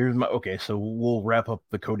here's so we'll wrap up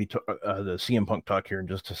the the CM Punk talk here in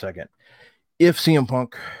just a second. If CM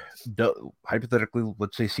Punk, hypothetically,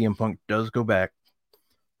 let's say CM Punk does go back,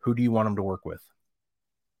 who do you want him to work with?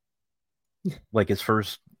 Like his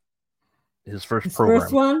first program.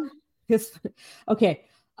 First one? Okay.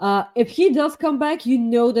 If he does come back,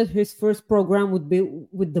 that his first program would be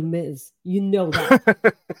with The Miz. You know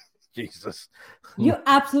that. Jesus. You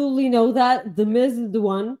absolutely know that. The Miz is the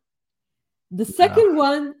one. The second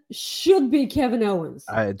one should be Kevin Owens.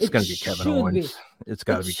 It's going to be Kevin Owens. It's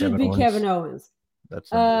got to be Kevin Owens. It should be Kevin Owens.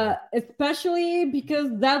 That's especially because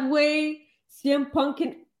that way CM Punk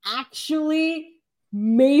can actually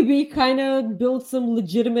maybe kind of build some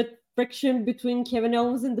legitimate friction between Kevin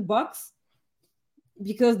Owens and the Bucks,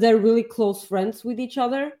 because they're really close friends with each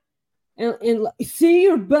other. And see,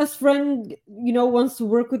 your best friend, wants to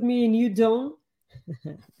work with me and you don't.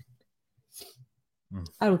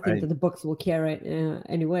 I don't think that the Bucks will care it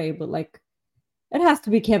anyway, but it has to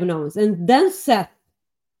be Kevin Owens, and then Seth,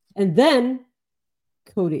 and then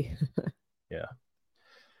Cody. Yeah,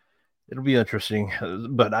 it'll be interesting,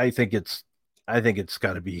 but I think it's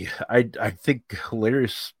got to be. I think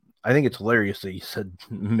hilarious. I think it's hilarious that you said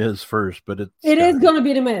Miz first, but it is going to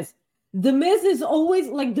be The Miz. The Miz is always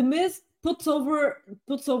The Miz puts over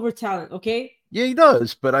talent. Okay. Yeah, he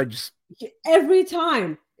does, but every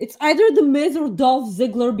time it's either The Miz or Dolph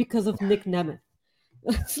Ziggler because of Nick Nemeth.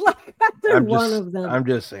 It's either one of them. I'm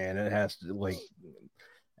just saying it has to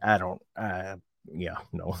I don't. Yeah,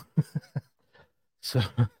 no. so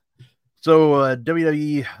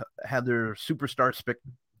WWE had their superstar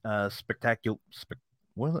spectacular.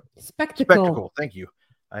 What is it? Spectacle. Spectacle. Thank you.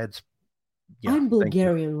 I had. Yeah, I'm thank you.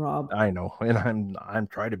 Bulgarian, Rob. I know, and I'm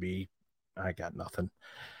trying to be. I got nothing.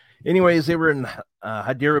 Anyways, they were in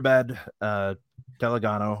Hyderabad,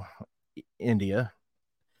 Telangana, India,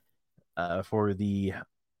 for the.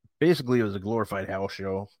 Basically, it was a glorified house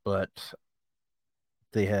show, but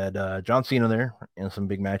they had John Cena there and some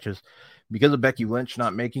big matches. Because of Becky Lynch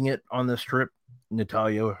not making it on this trip,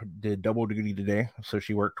 Natalia did double duty today, so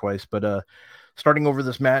she worked twice. But starting over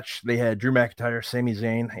this match, they had Drew McIntyre, Sami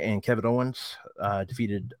Zayn, and Kevin Owens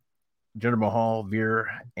defeated Jinder Mahal,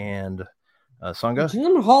 Veer, and Sangha.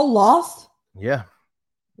 Jinder Mahal lost? Yeah.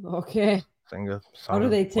 Okay. Sangha. How do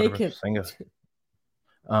they take it? Sangha.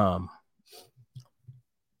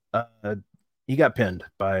 He got pinned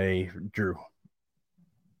by Drew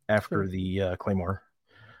after the Claymore.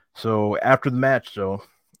 So after the match, though,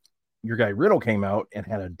 your guy Riddle came out and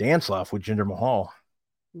had a dance off with Jinder Mahal.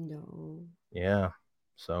 No. Yeah.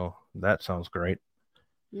 So that sounds great.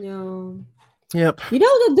 No. Yep. You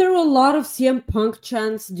know that there were a lot of CM Punk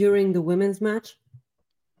chants during the women's match?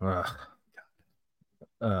 Oh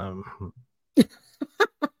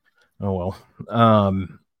well.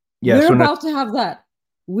 Yeah. We're about to have that.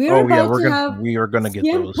 We are going to get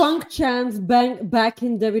CM those Punk chants back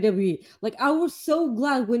in WWE. Like, I was so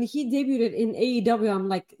glad when he debuted in AEW. I'm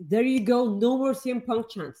like, there you go, no more CM Punk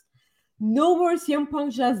chants, no more CM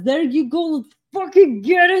Punk chants. There you go, let's fucking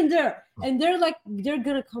get in there. And they're like, they're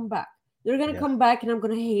gonna come back. They're gonna come back, and I'm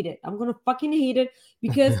gonna hate it. I'm gonna fucking hate it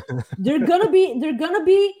because they're gonna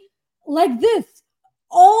be like this.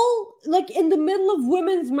 All like in the middle of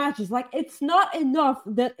women's matches. Like, it's not enough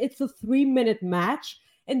that it's a 3-minute match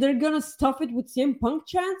and they're gonna stuff it with CM Punk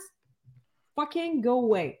chants. Fucking go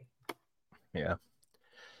away. Yeah.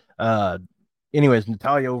 Anyways,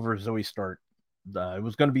 Natalia over Zoe Stark. It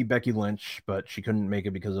was going to be Becky Lynch, but she couldn't make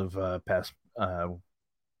it because of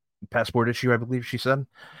passport issue, I believe she said.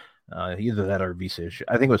 Either that or visa issue.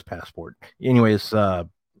 I think it was passport. Anyways, so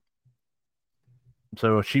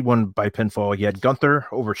she won by pinfall. You had Gunther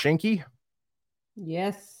over Shanky.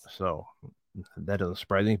 Yes. So that doesn't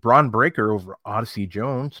surprise me. Braun Breaker over Odyssey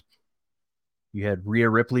Jones. You had Rhea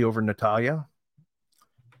Ripley over Natalia.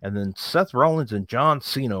 And then Seth Rollins and John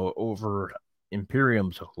Cena over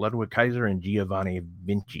Imperium's Ludwig Kaiser and Giovanni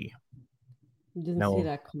Vinci. Didn't see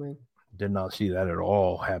that coming. Did not see that at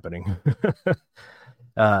all happening.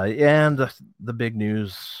 And the big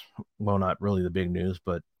news, well, not really the big news,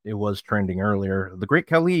 but it was trending earlier. The Great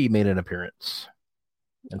Khali made an appearance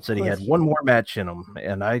and said he had one more match in him.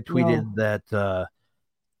 And I tweeted that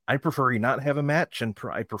I prefer he not have a match, and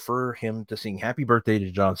I prefer him to sing Happy Birthday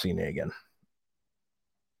to John Cena again.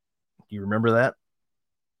 Do you remember that?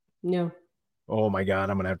 No. Oh my God,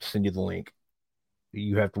 I'm gonna have to send you the link.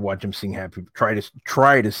 You have to watch him sing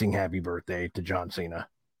try to sing Happy Birthday to John Cena.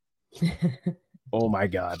 Oh my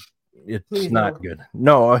God. It's not good.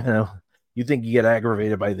 No, you think you get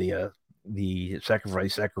aggravated by the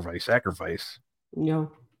sacrifice.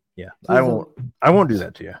 No. Yeah. I won't do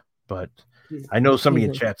that to you, but I know somebody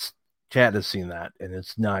in chat has seen that, and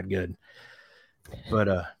it's not good.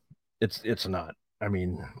 But it's not. I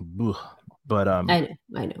mean, but I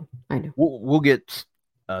know. We'll get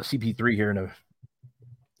CP3 here in a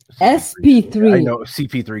SP3. I know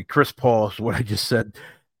CP3. Chris Paul is what I just said.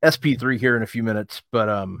 SP3 here in a few minutes, but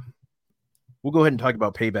we'll go ahead and talk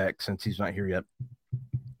about Payback since he's not here yet.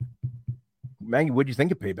 Maggie, what do you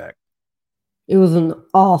think of Payback? It was an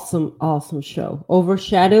awesome show.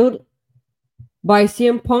 Overshadowed by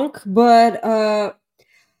CM Punk, but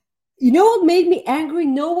you know what made me angry?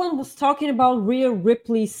 No one was talking about Rhea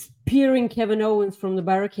Ripley spearing Kevin Owens from the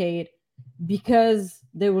barricade because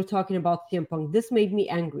they were talking about CM Punk. This made me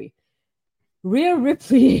angry. Rhea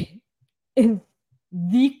Ripley is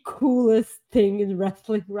the coolest thing in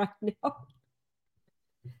wrestling right now.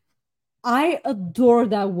 I adore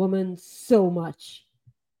that woman so much.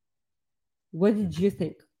 What did you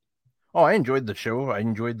think? Oh, I enjoyed the show. I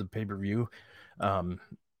enjoyed the pay-per-view.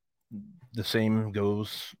 The same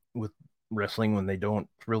goes with wrestling when they don't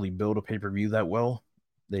really build a pay-per-view that well.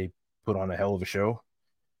 They put on a hell of a show.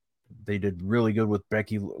 They did really good with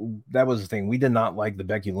Becky. That was the thing. We did not like the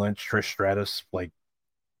Becky Lynch, Trish Stratus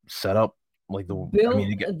setup. It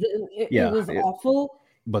was awful.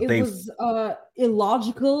 But it was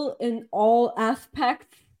illogical in all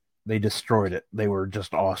aspects. They destroyed it. They were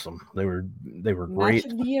just awesome. They were great.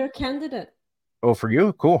 Match of the year candidate. Oh, for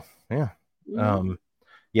you? Cool. Yeah. Mm-hmm.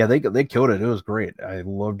 Yeah, they killed it. It was great. I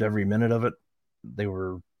loved every minute of it. They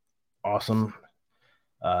were awesome.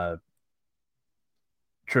 Trish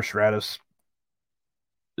Stratus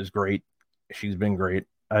is great. She's been great.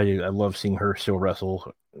 I love seeing her still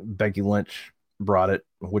wrestle. Becky Lynch brought it,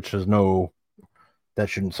 which is that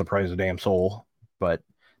shouldn't surprise a damn soul. But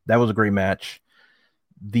that was a great match.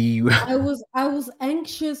 I was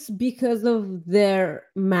anxious because of their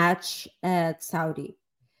match at Saudi,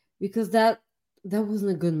 because that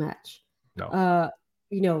wasn't a good match. No.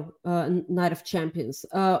 Night of Champions,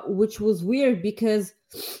 which was weird because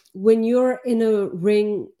when you're in the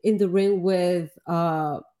ring with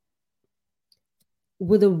a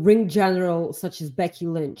ring general such as Becky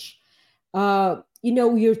Lynch, you're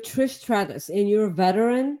Trish Stratus and you're a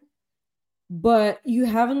veteran, but you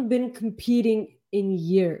haven't been competing in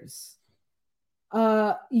years.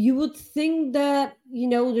 You would think that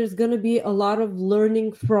there's gonna be a lot of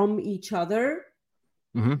learning from each other.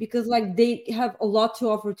 Mm-hmm. Because they have a lot to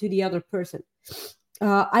offer to the other person.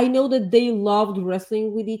 I know that they loved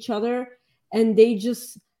wrestling with each other, and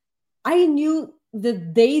I knew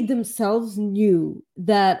that they themselves knew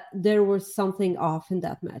that there was something off in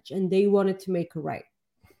that match, and they wanted to make it right.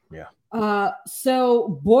 Yeah. So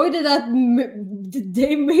boy, did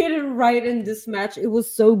they made it right in this match. It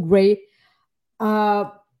was so great.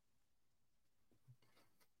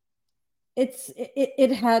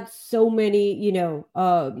 It had so many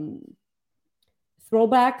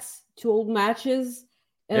throwbacks to old matches.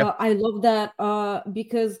 Yep. I love that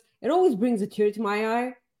because it always brings a tear to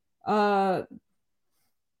my eye.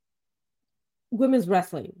 Women's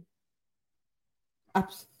wrestling,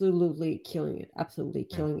 absolutely killing it.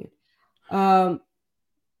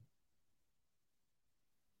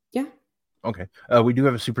 Yeah. Okay. We do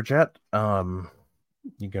have a super chat.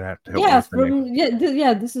 You're gonna have to help. Yes,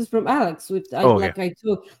 this is from Alex. Which I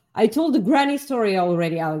told the granny story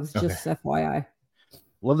already, Alex. Just FYI.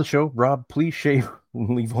 Love the show, Rob. Please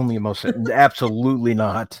leave only a mustache. Absolutely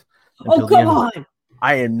not. Oh, come on!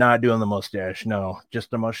 I am not doing the mustache. No,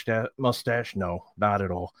 just a mustache. No, not at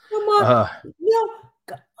all. Come on. No.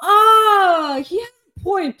 He has a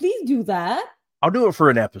point. Please do that. I'll do it for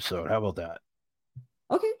an episode. How about that?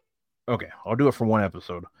 Okay. I'll do it for one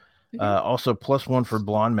episode. Also, +1 for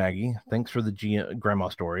Blonde Maggie. Thanks for the grandma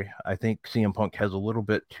story. I think CM Punk has a little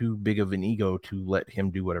bit too big of an ego to let him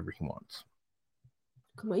do whatever he wants.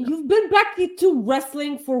 Come on, you've been back to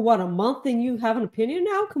wrestling for a month, and you have an opinion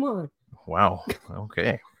now? Come on. Wow.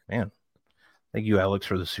 Okay, man. Thank you, Alex,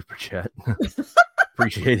 for the super chat.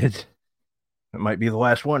 Appreciate it. It might be the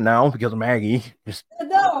last one now because of Maggie.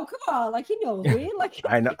 No, come on, he knows me.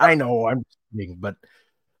 I know. I'm just kidding, but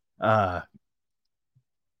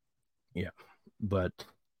yeah. But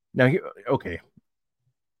now, okay.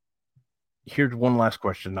 Here's one last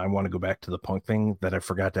question. I want to go back to the Punk thing that I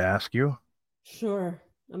forgot to ask you. Sure.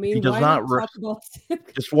 I mean, he does why not talk about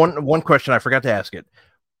just one question. I forgot to ask it.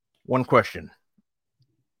 One question.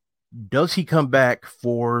 Does he come back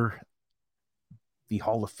for the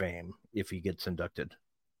Hall of Fame if he gets inducted?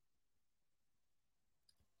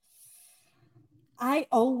 I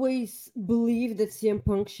always believe that CM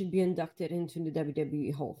Punk should be inducted into the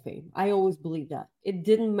WWE Hall of Fame. I always believe that. It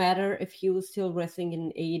didn't matter if he was still wrestling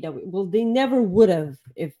in AEW. Well, they never would have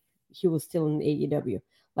if he was still in AEW.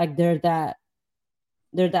 They're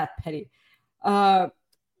that petty.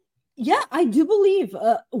 Yeah, I do believe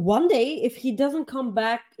one day if he doesn't come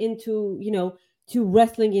back into to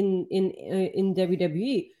wrestling in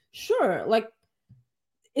WWE, sure,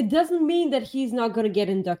 it doesn't mean that he's not going to get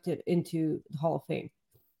inducted into the Hall of Fame.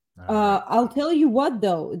 Right. I'll tell you what,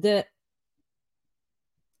 though, that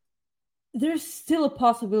there's still a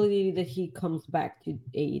possibility that he comes back to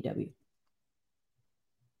AEW.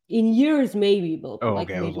 In years, maybe, but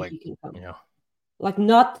maybe he can come. Yeah.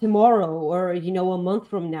 Not tomorrow or, a month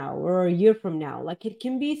from now or a year from now. It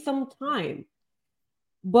can be some time.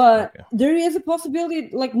 But there is a possibility,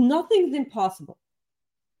 nothing's impossible.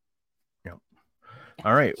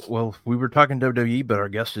 All right. Well, we were talking WWE, but our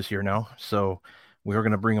guest is here now. So we are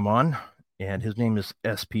going to bring him on. And his name is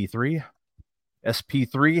SP3.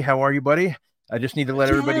 SP3, how are you, buddy? I just need to let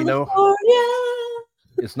everybody know.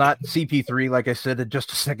 It's not CP3, like I said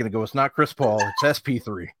just a second ago. It's not Chris Paul. It's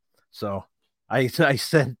SP3. So I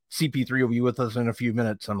said CP3 will be with us in a few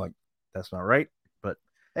minutes. I'm like, that's not right. But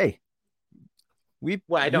hey.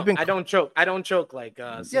 I don't joke like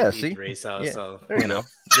CP3. So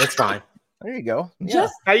that's fine. There you go.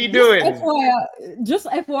 How you doing? Just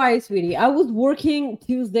FYI, sweetie. I was working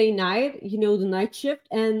Tuesday night, the night shift,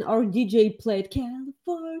 and our DJ played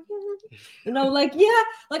California. And I was like,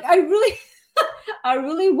 I really I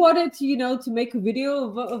really wanted to make a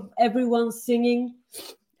video of everyone singing,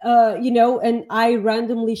 and I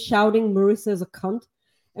randomly shouting Marissa's a cunt.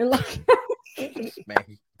 And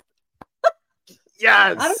Maggie.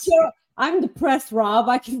 Yes. I don't care. I'm depressed, Rob.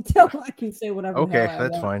 I can tell. I can say whatever. Okay,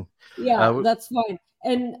 that's fine. Yeah, that's fine.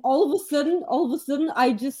 And all of a sudden,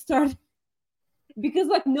 I just started because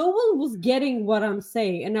like no one was getting what I'm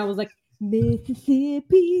saying, and I was like,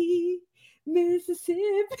 Mississippi,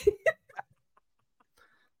 Mississippi.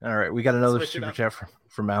 All right, we got another super chat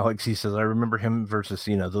from Alex. He says, "I remember him versus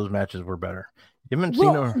Cena. Those matches were better." Those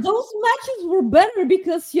matches were better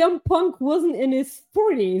because CM Punk wasn't in his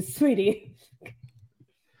 40s, sweetie.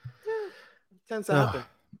 Tends to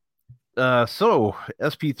happen. So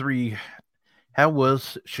SP3, how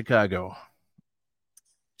was Chicago?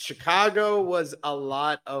 Chicago was a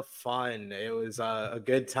lot of fun. It was a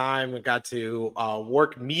good time. We got to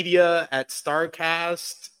work media at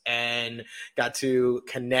StarCast and got to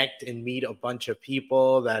connect and meet a bunch of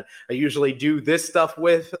people that I usually do this stuff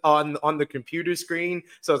with on the computer screen.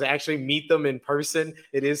 So to actually meet them in person,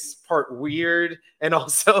 it is part weird and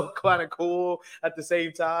also kind of cool at the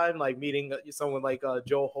same time. Like meeting someone like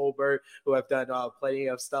Joel Holbert, who I've done plenty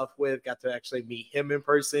of stuff with, got to actually meet him in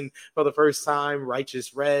person for the first time.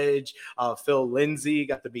 Righteous Reg, Phil Lindsay,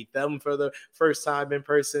 got to meet them for the first time in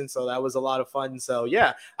person. So that was a lot of fun. So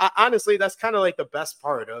yeah, honestly, that's kind of like the best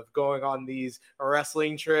part of going on these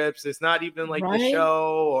wrestling trips. It's not even like the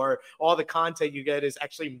show or all the content you get, is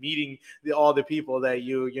actually meeting all the people that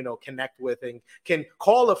you connect with and can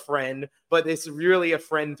call a friend, but it's really a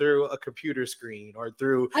friend through a computer screen or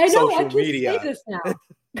through social media. Say this now.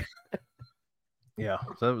 Yeah,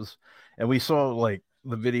 so that was, and we saw like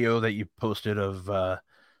the video that you posted of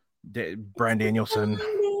Bryan Danielson.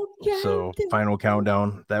 So Final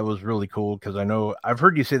Countdown, that was really cool because I know I've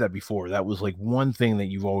heard you say that before. That was like one thing that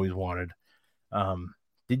you've always wanted.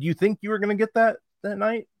 Did you think you were going to get that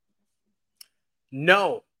night?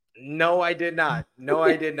 No, I did not. No,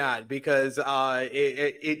 I did not, because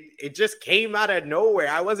it just came out of nowhere.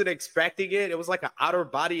 I wasn't expecting it. It was like an outer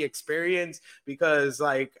body experience because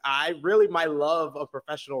like my love of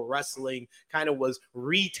professional wrestling kind of was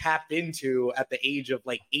re-tapped into at the age of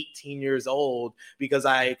like 18 years old, because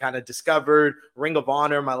I kind of discovered Ring of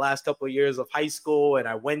Honor my last couple of years of high school, and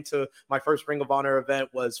I went to my first Ring of Honor event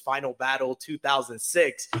was Final Battle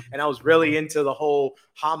 2006, and I was really into the whole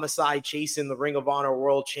Homicide chasing the Ring of Honor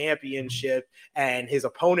World Championship, and his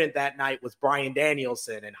opponent that night was Bryan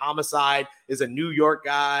Danielson, and Homicide is a New York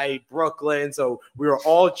guy, Brooklyn, so we were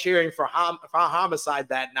all cheering for Homicide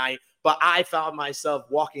that night. But I found myself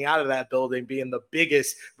walking out of that building being the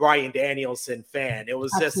biggest Bryan Danielson fan. It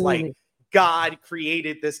was just like God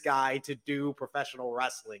created this guy to do professional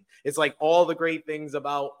wrestling. It's like all the great things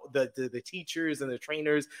about the teachers and the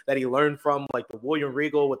trainers that he learned from, like the William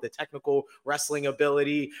Regal with the technical wrestling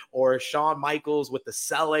ability, or Shawn Michaels with the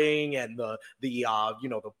selling and the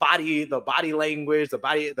body language,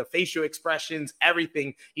 the facial expressions,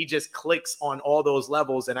 everything. He just clicks on all those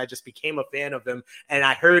levels, and I just became a fan of him. And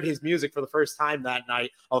I heard his music for the first time that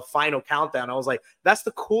night of Final Countdown. I was like, that's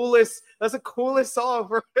the coolest song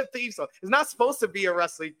for a theme song. It's not supposed to be a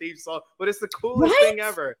wrestling theme song, but it's the coolest thing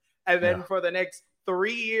ever. And then for the next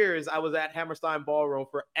 3 years, I was at Hammerstein Ballroom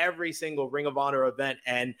for every single Ring of Honor event,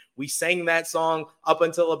 and we sang that song up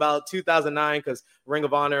until about 2009, because Ring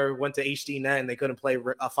of Honor went to HDNet and they couldn't play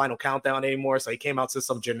a Final Countdown anymore, so he came out to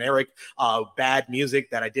some generic bad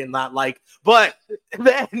music that I did not like. But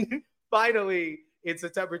then finally, in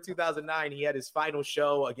September 2009, he had his final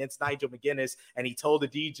show against Nigel McGuinness, and he told the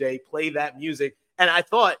DJ, play that music. And I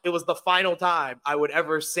thought it was the final time I would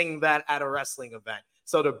ever sing that at a wrestling event.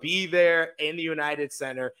 So to be there in the United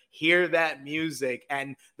Center, hear that music,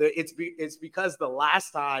 and it's because the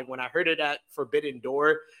last time when I heard it at Forbidden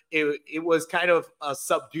Door, it was kind of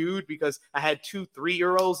subdued because I had 2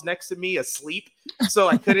 3-year-olds next to me asleep, so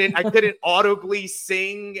I couldn't audibly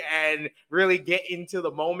sing and really get into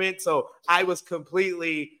the moment. So I was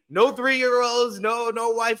completely no 3-year-olds, no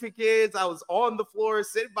wife and kids. I was on the floor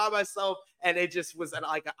sitting by myself, and it just was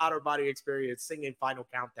like an outer body experience singing Final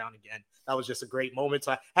Countdown again. That was just a great moment.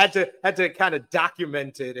 So I had to kind of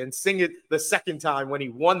document it and sing it the second time when he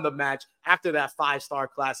won the match after that 5-star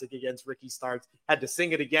classic against Ricky Starks. Had to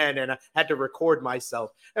sing it again, and I had to record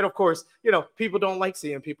myself. And of course, people don't like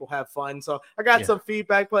seeing people have fun. So I got some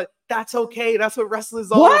feedback, but that's okay. That's what wrestling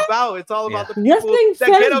is all about. It's all about the people that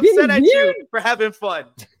get upset at you for having fun.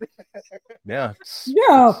 Yeah.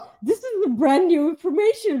 No, this is brand new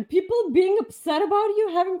information. People being upset about you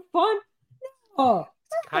having fun. No.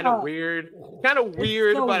 Kind of weird, so but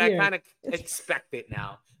weird. I kind of expect it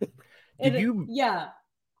now. Did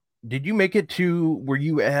you make it to, were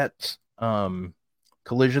you at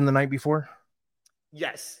Collision the night before?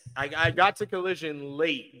 Yes, I got to Collision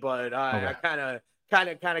late, but I kind kind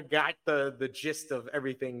of got the gist of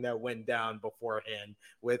everything that went down beforehand.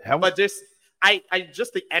 Just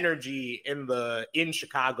the energy in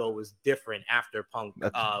Chicago was different after Punk.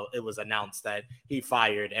 It was announced that he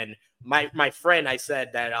fired, and my friend, I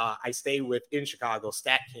said that I stay with in Chicago,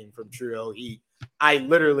 Stat King from Trio Heat. I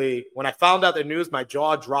literally, when I found out the news, my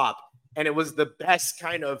jaw dropped, and it was the best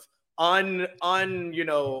kind of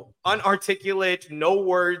unarticulate, no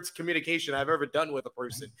words communication I've ever done with a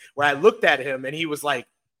person. Where I looked at him and he was like,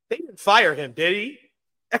 "They didn't fire him, did he?"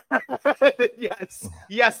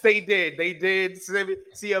 Yes, they did. They did.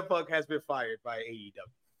 CM Punk has been fired by AEW.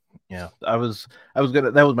 Yeah, I was gonna.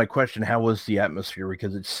 That was my question. How was the atmosphere?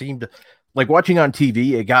 Because it seemed like watching on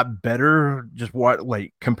TV, it got better. Just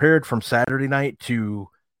compared from Saturday night to,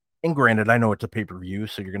 and granted, I know it's a pay-per-view,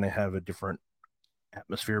 so you're gonna have a different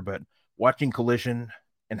atmosphere, but watching Collision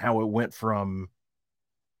and how it went from,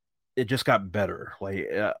 it just got better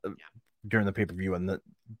during the pay-per-view, and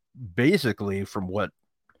basically from what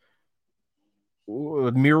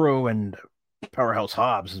Miro and Powerhouse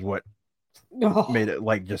Hobbs is what made it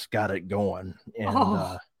just got it going.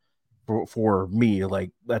 And for me,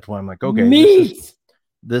 that's why I'm like, okay,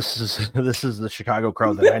 this is the Chicago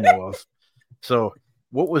crowd that I know of. So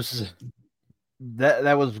what was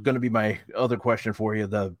that was going to be my other question for you,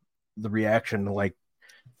 the reaction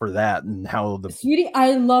for that, and how Sweetie,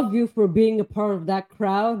 I love you for being a part of that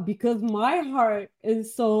crowd, because my heart and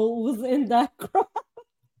soul was in that crowd.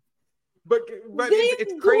 But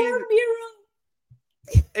it's crazy.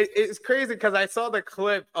 It's crazy because I saw the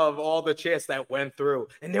clip of all the chants that went through,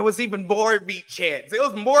 and there was even more meat chants. It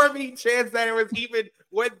was more meat chants than it was even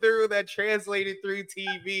went through that translated through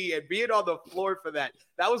TV, and being on the floor for that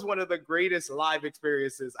was one of the greatest live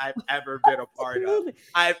experiences I've ever been a part of.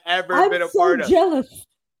 I'm so jealous.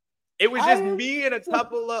 It was just me and a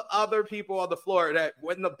couple of other people on the floor that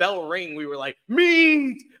when the bell rang, we were like,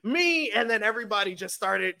 me, and then everybody just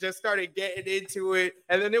started getting into it.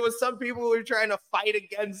 And then there was some people who were trying to fight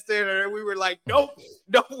against it, and we were like, nope,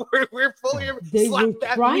 we're fully slap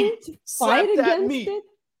that meat. Slap that meat.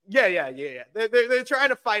 Yeah. They're trying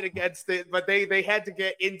to fight against it, but they had to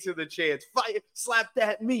get into the chants. Fight, slap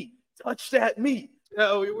that meat, touch that meat.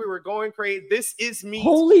 We were going crazy. This is meat.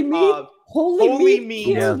 Holy meat. Holy meat.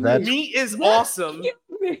 Yeah, meat is awesome.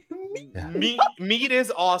 Meat is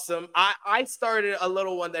awesome. I started a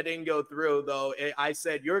little one that didn't go through, though. I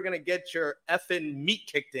said, you're going to get your effing meat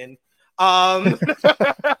kicked in.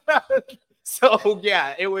 So,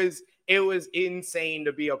 yeah, it was insane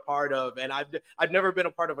to be a part of. And I've never been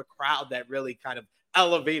a part of a crowd that really kind of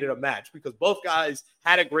elevated a match, because both guys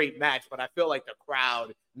had a great match, but I feel like the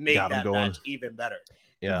crowd made that match even better.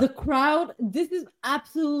 Yeah. The crowd, this is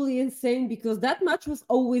absolutely insane, because that match was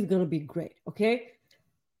always going to be great, okay?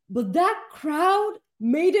 But that crowd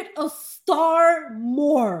made it a star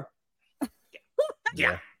more.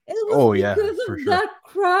 Yeah. It was because of that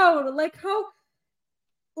crowd.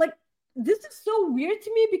 This is so weird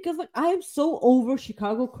to me, because I am so over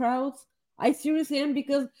Chicago crowds. I seriously am,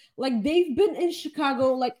 because they've been in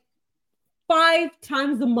Chicago 5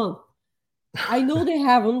 times a month. I know they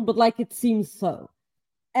haven't, but it seems so.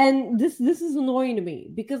 And this is annoying to me,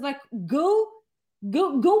 because go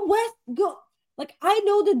west, go. I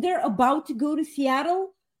know that they're about to go to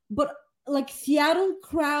Seattle, but Seattle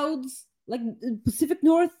crowds, Pacific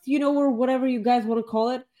North, or whatever you guys want to call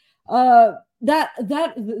it,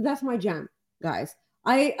 that's my jam, guys.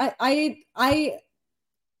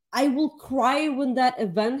 I will cry when that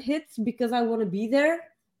event hits, because I want to be there,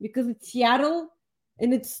 because it's Seattle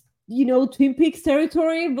and it's Twin Peaks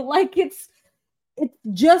territory, but it's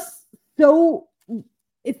just so,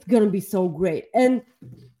 it's gonna be so great. And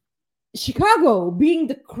Chicago being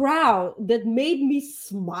the crowd that made me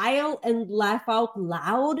smile and laugh out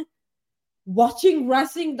loud watching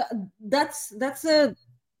wrestling, that's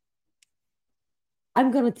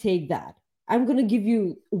I'm gonna take that. I'm gonna give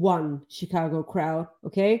you 1 Chicago crowd,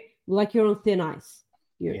 okay? You're on thin ice.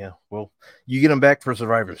 Yeah, well, you get them back for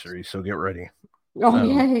Survivor Series, so get ready. Oh,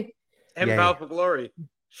 yay. And Bound for Glory.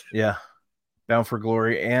 Yeah, Bound for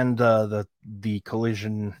Glory, and the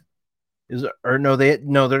Collision they're not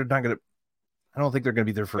gonna. I don't think they're gonna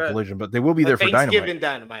be there for Collision, but they will be there for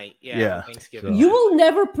Dynamite. Yeah. Thanksgiving. You will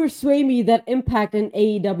never persuade me that Impact and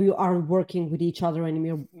AEW aren't working with each other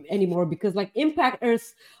anymore, because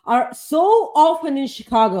Impacters are so often in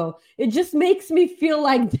Chicago. It just makes me feel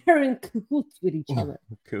like they're in cahoots with each other.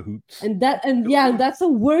 Cahoots. And that's a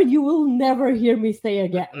word you will never hear me say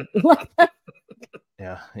again.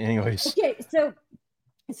 Yeah. Anyways. Okay,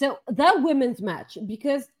 so that women's match,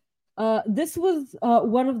 because this was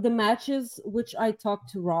one of the matches which I talked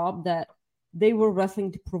to Rob that they were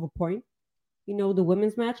wrestling to prove a point. the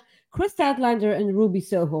women's match. Chris Statlander and Ruby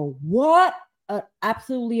Soho. What an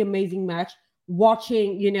absolutely amazing match.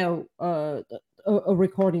 Watching, a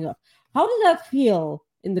recording of. How did that feel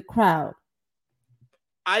in the crowd?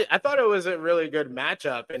 I thought it was a really good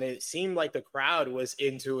matchup, and it seemed like the crowd was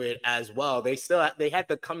into it as well. They had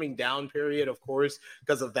the coming down period, of course,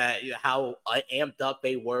 because of that, how amped up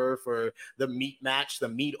they were for the meat match, the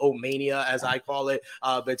meat-o-mania, as I call it,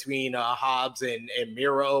 between Hobbs and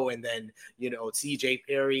Miro, and then, CJ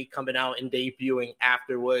Perry coming out and debuting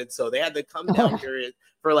afterwards. So they had the come down period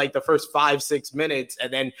for like the first 5-6 minutes.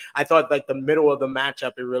 And then I thought like the middle of the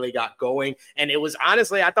matchup, it really got going. And it was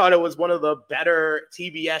honestly, I thought it was one of the better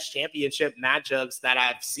TBS championship matchups that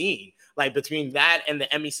I've seen. Like between that and the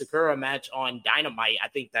Emi Sakura match on Dynamite, I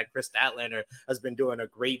think that Chris Statlander has been doing a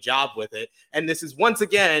great job with it. And this is once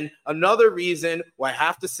again, another reason why I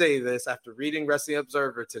have to say this after reading Wrestling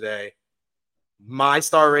Observer today. My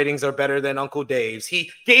star ratings are better than Uncle Dave's. He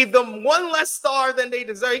gave them one less star than they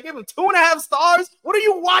deserve. He gave them 2.5 stars. What are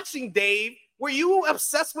you watching, Dave? Were you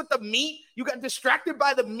obsessed with the meat? You got distracted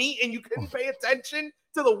by the meat and you couldn't pay attention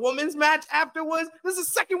to the women's match afterwards? This is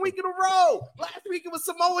the second week in a row. Last week it was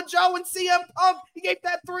Samoa Joe and CM Punk. He gave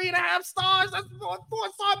that 3.5 stars. That's a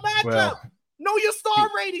 4-star matchup. Well, know your star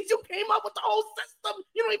ratings. You came up with the whole system.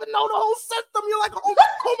 You don't even know the whole system. You're like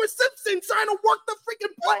Homer Simpson trying to work the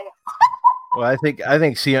freaking play. Well, I think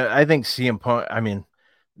CM Punk. I mean,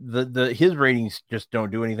 his ratings just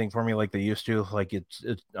don't do anything for me like they used to. Like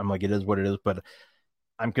I'm like, it is what it is. But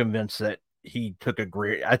I'm convinced that he took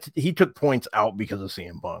he took points out because of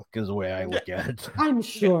CM Punk. Is the way I look at it. I'm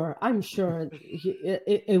sure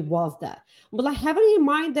it was that. But like having in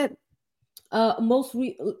mind that most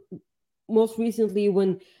recently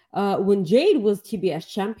when Jade was TBS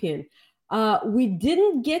champion, we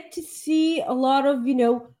didn't get to see a lot of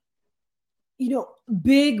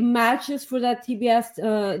big matches for that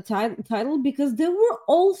TBS title because they were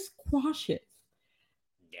all squashes.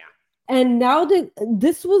 Yeah. And now that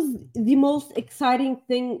this was the most exciting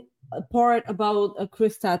part about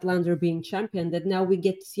Chris Statlander being champion, that now we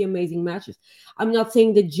get to see amazing matches. I'm not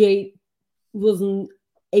saying that Jay wasn't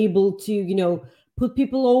able to, put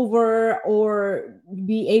people over or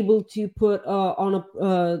be able to put on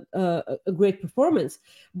a great performance,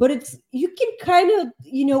 but you can kind of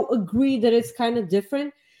agree that it's kind of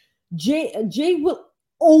different. Jay will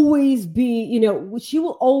always be she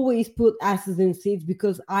will always put asses in seats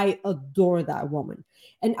because I adore that woman,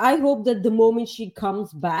 and I hope that the moment she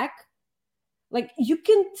comes back, like you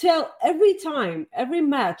can tell every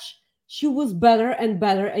match she was better and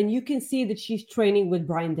better, and you can see that she's training with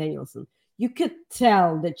Bryan Danielson. You could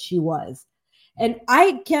tell that she was. And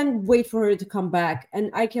I can't wait for her to come back. And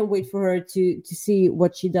I can't wait for her to see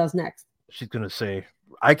what she does next. She's going to say,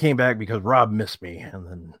 I came back because Rob missed me. And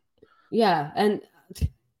then. Yeah. And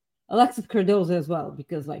Alexis Cardoza as well,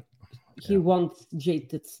 because he wants Jade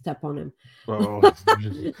to step on him.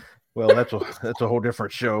 Well, that's a whole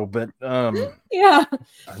different show, but yeah,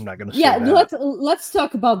 I'm not gonna say that. Let's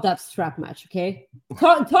talk about that strap match, okay?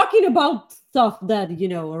 Talking about stuff that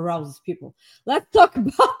arouses people. Let's talk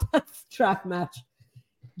about that strap match.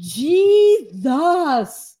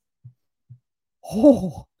 Jesus,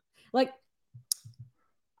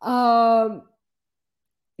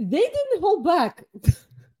 they didn't hold back.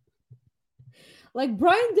 Like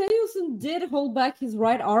Bryan Danielson did hold back his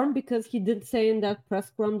right arm because he did say in that press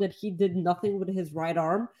scrum that he did nothing with his right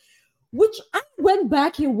arm, which I went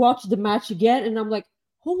back and watched the match again and I'm like,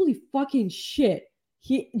 holy fucking shit.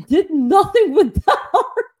 He did nothing with that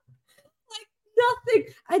arm. Like nothing.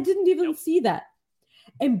 I didn't even see that.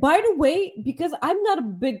 And by the way, because I'm not a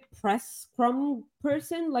big press scrum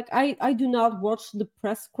person, like I do not watch the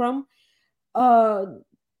press scrum.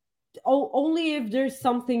 Only if there's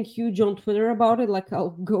something huge on Twitter about it, like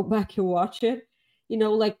I'll go back and watch it,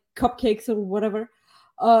 like cupcakes or whatever.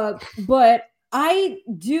 But I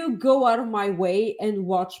do go out of my way and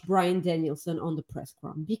watch Bryan Danielson on the press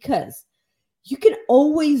scrum because you can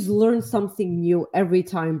always learn something new every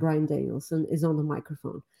time Bryan Danielson is on the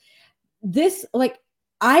microphone. This,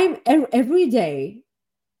 I'm every day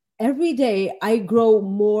I grow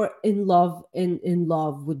more in love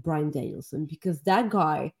with Bryan Danielson because that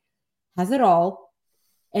guy has it all.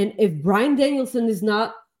 And if Bryan Danielson is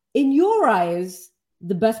not, in your eyes,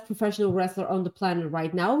 the best professional wrestler on the planet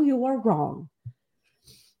right now, you are wrong.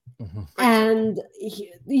 Mm-hmm. And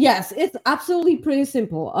yes, it's absolutely pretty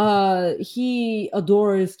simple. He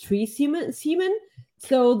adores tree semen.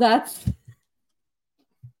 So that's...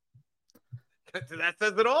 That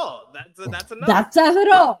says it all. That's enough. That says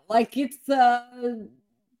it all. Like it's...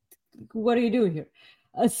 what are you doing here?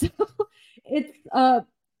 So it's...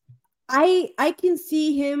 I can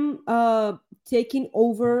see him taking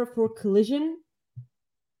over for Collision.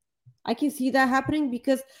 I can see that happening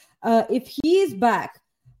because if he is back,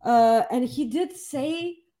 and he did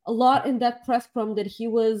say a lot in that press scrum that he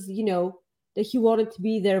was, that he wanted to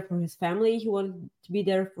be there for his family, he wanted to be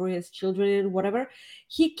there for his children, whatever.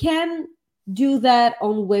 He can do that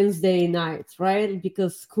on Wednesday nights, right?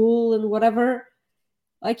 Because school and whatever.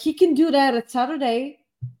 Like he can do that at Saturday,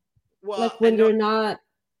 Well, like when they're not.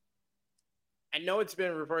 I know it's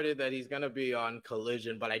been reported that he's going to be on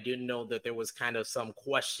Collision, but I didn't know that there was kind of some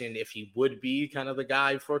question if he would be kind of the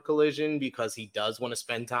guy for Collision, because he does want to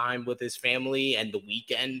spend time with his family, and the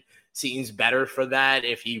weekend seems better for that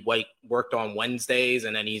if he worked on Wednesdays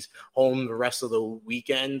and then he's home the rest of the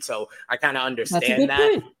weekend. So I kind of understand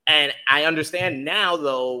that. Point. And I understand now,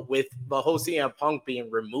 though, with the whole CM Punk being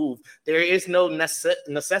removed, there is no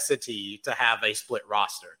necessity to have a split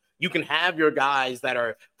roster. You can have your guys that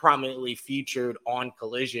are prominently featured on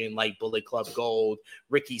Collision, like Bullet Club Gold,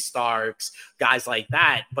 Ricky Starks, guys like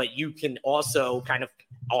that. But you can also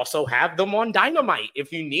have them on Dynamite.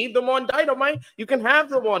 If you need them on Dynamite, you can have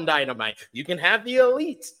them on Dynamite. You can have the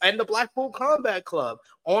Elites and the Blackpool Combat Club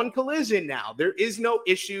on Collision now. There is no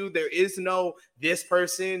issue. There is no, this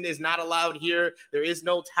person is not allowed here. There is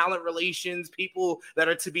no talent relations, people that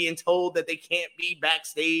are to being told that they can't be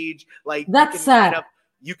backstage. Like, that's sad.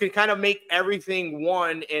 You can kind of make everything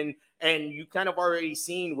one, and you kind of already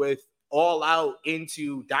seen with All Out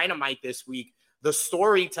into Dynamite this week, the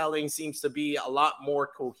storytelling seems to be a lot more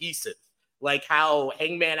cohesive. Like how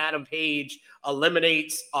Hangman Adam Page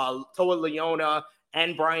eliminates Toa Leona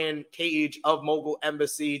and Brian Cage of Mogul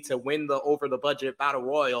Embassy to win the over the budget battle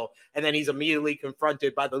royal, and then he's immediately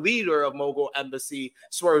confronted by the leader of Mogul Embassy,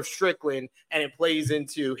 Swerve Strickland, and it plays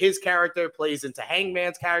into his character, plays into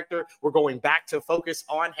Hangman's character. We're going back to focus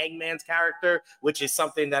on Hangman's character, which is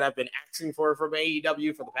something that I've been asking for from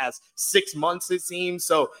AEW for the past 6 months, it seems.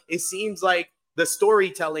 So it seems like the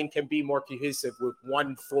storytelling can be more cohesive with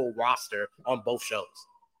one full roster on both shows.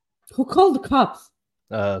 Who called the cops?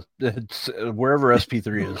 It's wherever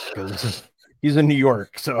SP3 is, because he's in New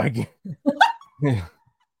York, so I can't.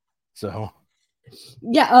 So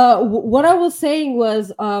yeah, what I was saying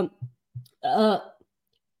was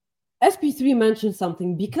SP3 mentioned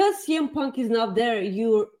something. Because CM Punk is not there,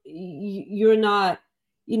 you're not,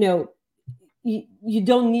 you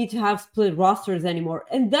don't need to have split rosters anymore.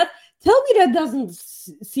 And that, tell me that doesn't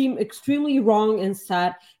seem extremely wrong and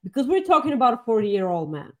sad, because we're talking about a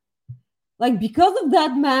 40-year-old man. Like, because of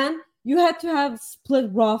that man, you had to have split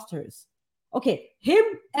rosters. Okay, him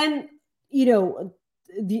and,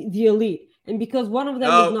 the Elite. And because one of them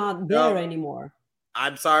is not there anymore.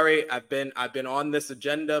 I'm sorry. I've been on this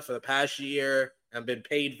agenda for the past year and been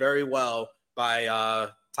paid very well by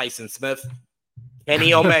Tyson Smith.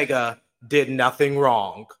 Kenny Omega did nothing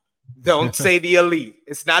wrong. Don't say the Elite.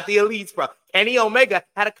 It's not the Elite's problem. Kenny Omega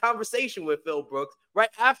had a conversation with Phil Brooks right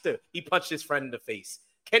after he punched his friend in the face.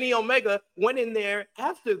 Kenny Omega went in there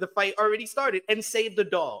after the fight already started and saved the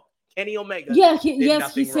dog. Kenny Omega.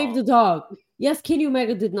 He saved the dog. Yes, Kenny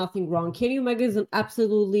Omega did nothing wrong. Kenny Omega is an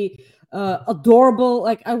absolutely adorable.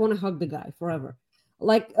 Like, I want to hug the guy forever.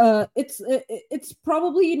 Like, it's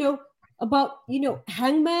probably about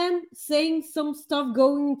Hangman saying some stuff,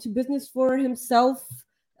 going into business for himself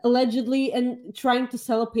allegedly, and trying to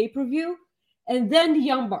sell a pay-per-view, and then the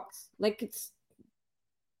Young Bucks. Like, it's.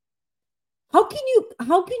 How can you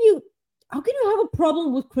have a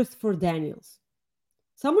problem with Christopher Daniels?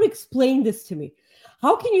 Someone explain this to me.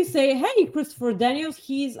 How can you say, hey, Christopher Daniels,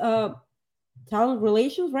 he's talent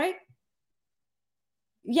relations, right?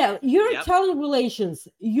 Yeah, you're talent relations.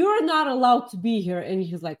 You're not allowed to be here. And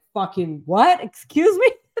he's like, fucking what? Excuse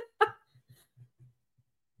me?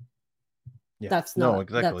 yeah, that's not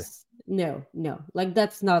exactly. No. Like,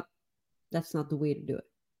 that's not the way to do it.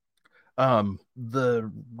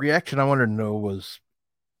 The reaction I wanted to know was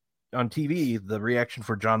on TV, the reaction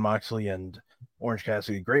for Jon Moxley and Orange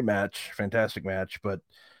Cassidy. Great match, fantastic match, but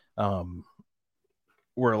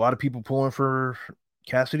were a lot of people pulling for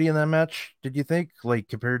Cassidy in that match, did you think, like,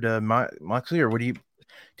 compared to Moxley? Or what do you,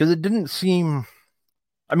 because it didn't seem,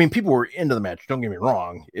 I mean, people were into the match, don't get me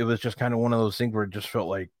wrong. It was just kind of one of those things where it just felt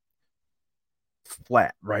like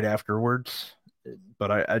flat right afterwards.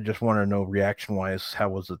 But I just want to know, reaction wise, how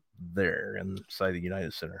was it there inside the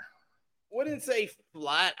United Center? Wouldn't say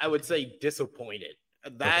flat. I would say disappointed.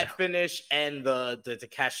 That finish and the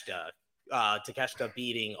Takeshita Takeshita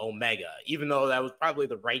beating Omega, even though that was probably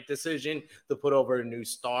the right decision to put over a new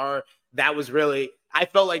star. That was really, I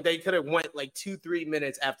felt like they could have went like 2-3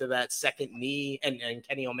 minutes after that second knee and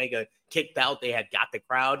Kenny Omega kicked out. They had got the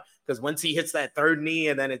crowd, because once he hits that third knee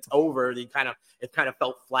and then it's over, it kind of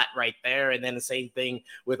felt flat right there. And then the same thing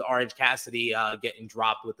with Orange Cassidy getting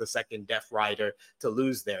dropped with the second Death Rider to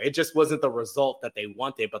lose there. It just wasn't the result that they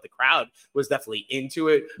wanted, but the crowd was definitely into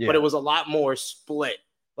it. Yeah. But it was a lot more split.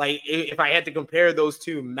 Like, if I had to compare those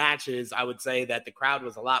two matches, I would say that the crowd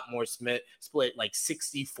was a lot more split, like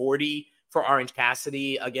 60-40 for Orange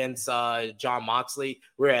Cassidy against Jon Moxley,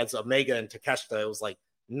 whereas Omega and Takeshita, it was like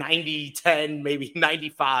 90-10, maybe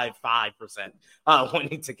 95-5%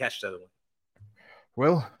 wanting Takeshita to win.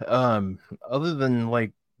 Well, other than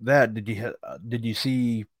like that, did you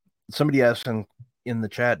see somebody asking in the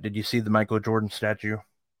chat? Did you see the Michael Jordan statue?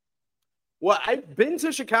 Well, I've been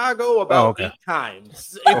to Chicago about 8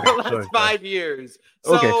 times in the last 5 years.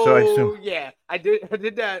 So, so I assume. Yeah, I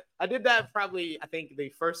did that. I did that probably, I think, the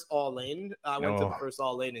first All In. I went to the first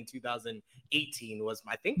All In 2018 was,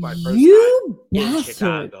 I think, my first time in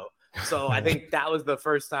Chicago. So I think that was the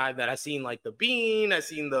first time that I seen like the Bean. I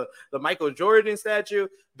seen the Michael Jordan statue.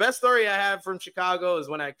 Best story I have from Chicago is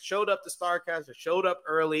when I showed up to StarCast. I showed up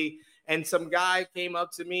early. And some guy came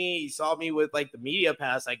up to me. He saw me with like the media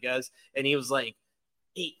pass, I guess. And he was like,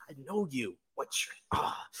 "Hey, I know you. What's your,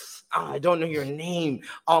 I don't know your name.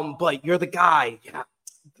 But you're the guy,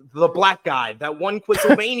 the black guy that won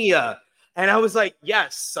Quizlemania." And I was like,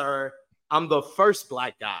 "Yes, sir. I'm the first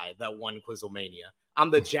black guy that won Quizlemania. I'm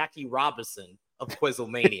the Jackie Robinson of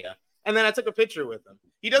Quizlemania." And then I took a picture with him.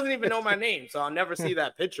 He doesn't even know my name, so I'll never see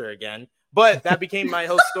that picture again. But that became my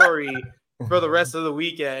whole story for the rest of the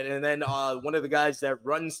weekend. And then one of the guys that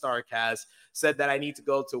runs StarCast said that I need to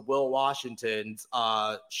go to Will Washington's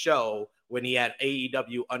show when he had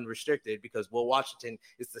AEW Unrestricted, because Will Washington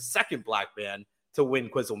is the second black man to win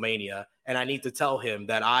Quizlemania. And I need to tell him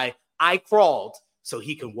that I crawled so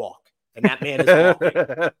he can walk. And that man is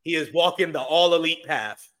walking. He is walking the all elite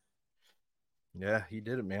path. Yeah, he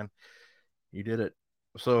did it, man. You did it.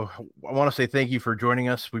 So I want to say thank you for joining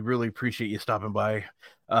us. We really appreciate you stopping by.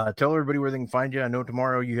 Tell everybody where they can find you. I know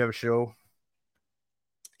tomorrow you have a show.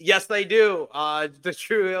 Yes, they do. The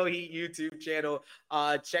True Hill Heat YouTube channel.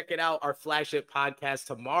 Check it out. Our flagship podcast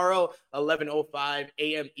tomorrow, 11:05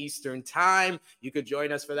 a.m. Eastern time. You could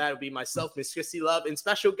join us for that. It'll be myself, Miss Chrissy Love, and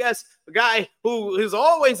special guest, a guy who is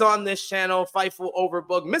always on this channel, Fightful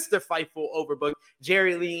Overbook, Mr. Fightful Overbook,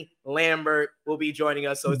 Jerry Lee Lambert will be joining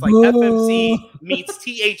us. So it's like FMC meets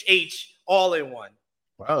THH all in one.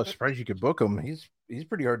 Wow, I'm surprised you could book him. He's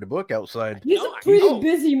pretty hard to book outside. He's a pretty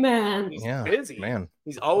busy man. He's busy, man.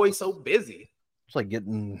 He's always so busy. It's like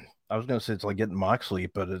getting, I was going to say it's like getting Moxley,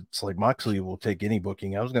 but it's like Moxley will take any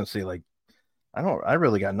booking. I was going to say like, I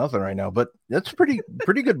really got nothing right now, but that's pretty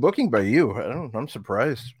good booking by you. I'm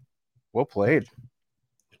surprised. Well played.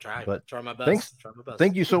 Try my best. Thanks. Try my best.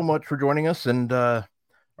 Thank you so much for joining us. And are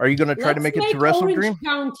you going to try to make it to Wrestle Dream?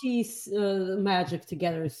 County's magic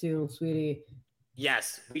together soon, sweetie.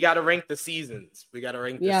 Yes, we got to rank the seasons. We got to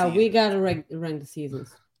rank. We got to rank the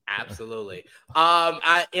seasons. Absolutely.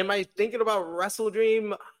 Am I thinking about Wrestle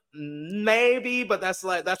Dream? Maybe, but that's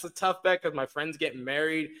a tough bet because my friend's getting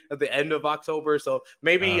married at the end of October. So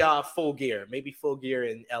maybe Full Gear. Maybe Full Gear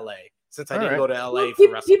in LA. Since I didn't go to LA for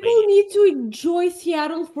WrestleMania. People need to enjoy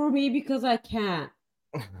Seattle for me because I can't.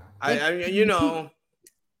 I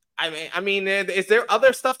mean, is there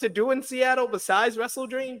other stuff to do in Seattle besides Wrestle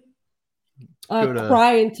Dream?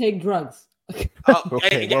 Cry and take drugs.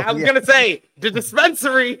 Okay, I was gonna say the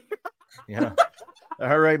dispensary. Yeah.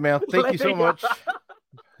 All right, man. Thank you so much.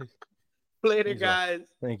 Later, guys.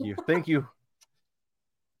 Thank you.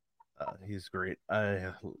 He's great.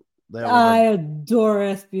 I adore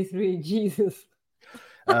SP3. Jesus.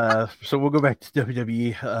 So we'll go back to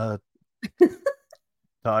WWE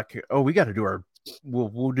talk. Oh, we got to do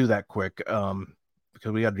we'll do that quick because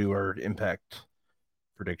we got to do our Impact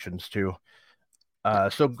predictions too.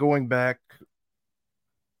 So going back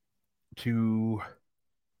to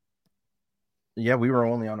we were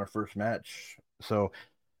only on our first match, so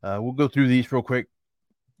we'll go through these real quick.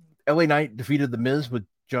 LA Knight defeated The Miz with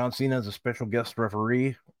John Cena as a special guest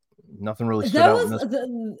referee. Nothing really stood out.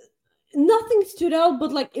 Nothing stood out,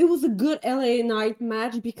 but like it was a good LA Knight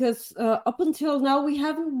match because up until now we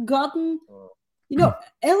haven't gotten, LA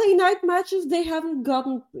Knight matches. They haven't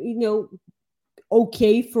gotten,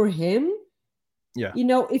 okay for him. Yeah.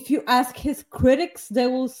 If you ask his critics, they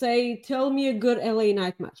will say, "Tell me a good LA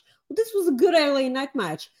Knight match." Well, this was a good LA Knight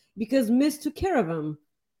match because Miz took care of him.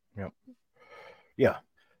 Yeah.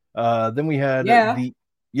 Then we had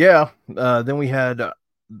Yeah. Then we had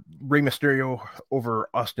Rey Mysterio over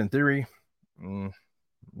Austin Theory.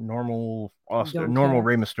 Normal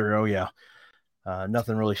Rey Mysterio. Yeah.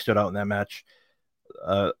 Nothing really stood out in that match.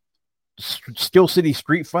 Steel City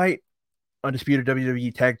Street Fight, undisputed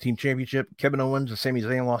WWE Tag Team Championship. Kevin Owens and Sami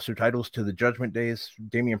Zayn lost their titles to the Judgment Days,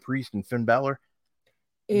 Damian Priest and Finn Balor.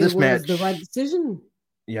 It was the right decision.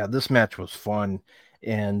 Yeah, this match was fun,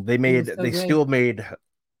 and they still made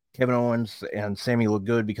Kevin Owens and Sami look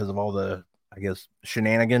good because of all the, I guess,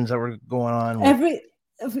 shenanigans that were going on.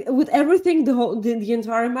 With everything, the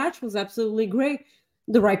entire match was absolutely great.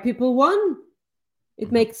 The right people won.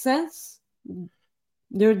 It makes sense.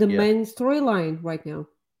 They're the main storyline right now.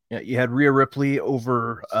 Yeah, you had Rhea Ripley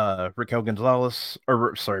over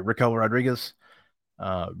Raquel Rodriguez.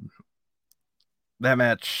 That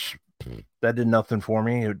match, that did nothing for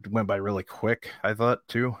me. It went by really quick, I thought,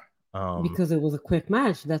 too. Because it was a quick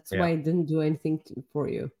match. That's why it didn't do anything for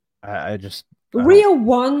you. I just... Rhea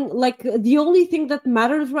won. Like, the only thing that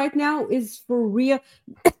matters right now is for Rhea.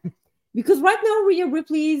 Because right now, Rhea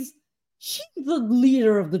Ripley she's the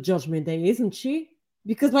leader of the Judgment Day, isn't she?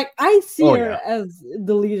 Because, like, I see her as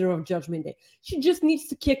the leader of Judgment Day. She just needs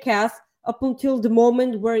to kick ass up until the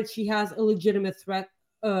moment where she has a legitimate threat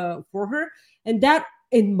for her. And that,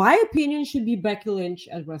 in my opinion, should be Becky Lynch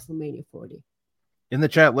at WrestleMania 40. In the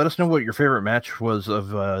chat, let us know what your favorite match was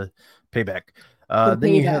of Payback.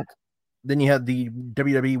 Then you had the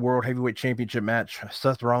WWE World Heavyweight Championship match,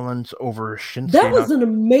 Seth Rollins over Shinsuke. That was an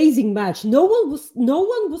amazing match. No one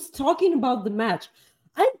was talking about the match.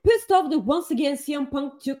 I'm pissed off that once again CM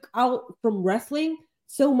Punk took out from wrestling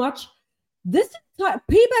so much. This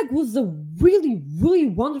Payback was a really, really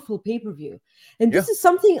wonderful pay-per-view. And this is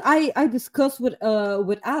something I discussed with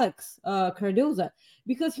Alex Cardoza,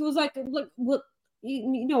 because he was like, what,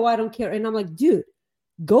 I don't care. And I'm like, dude,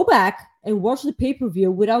 go back and watch the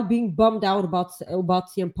pay-per-view without being bummed out about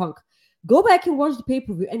CM Punk. Go back and watch the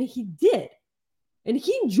pay-per-view. And he did. And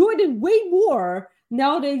he enjoyed it way more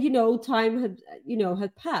now that, time had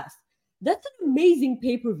passed. That's an amazing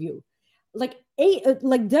payper-view. Like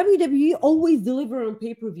WWE always deliver on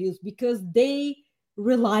pay-per-views because they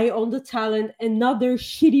rely on the talent and not their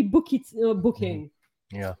shitty booking.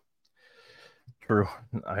 Yeah, true.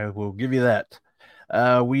 I will give you that.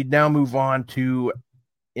 We now move on to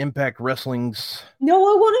Impact Wrestling's. No,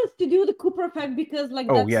 I wanted to do the Cooper effect because, like,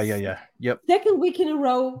 Yep. Second week in a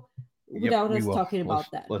row without us talking about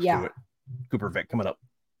that. Let's do it. Cooper effect coming up.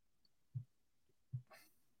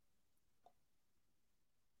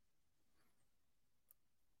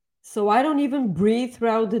 So I don't even breathe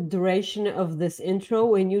throughout the duration of this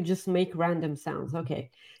intro, and you just make random sounds. Okay.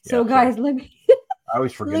 So guys, let me. I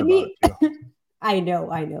always forget about it too. I know.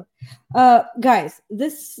 Guys,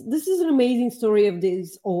 this is an amazing story of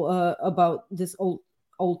this about this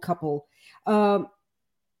old couple.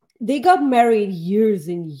 They got married years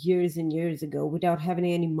and years and years ago without having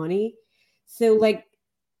any money. So, like,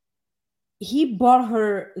 he bought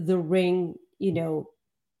her the ring,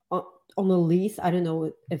 on a lease. I don't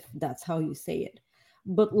know if that's how you say it,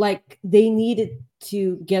 but like they needed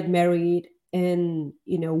to get married in,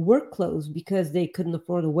 work clothes because they couldn't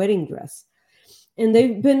afford a wedding dress. And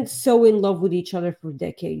they've been so in love with each other for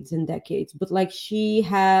decades and decades. But like she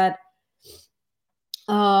had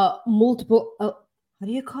multiple, how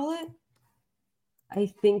do you call it? I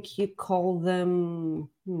think you call them,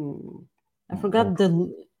 I forgot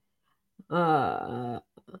the,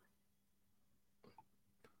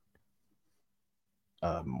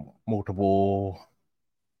 multiple.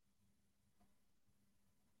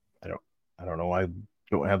 I don't know. I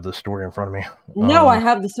don't have the story in front of me. No, I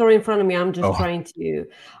have the story in front of me. I'm just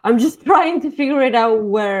trying to figure it out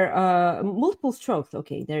where multiple strokes.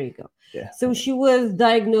 Okay, there you go. Yeah. So she was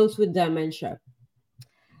diagnosed with dementia.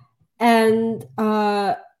 And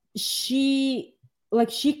she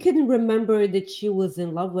couldn't remember that she was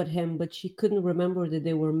in love with him, but she couldn't remember that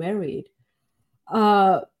they were married.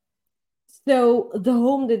 So the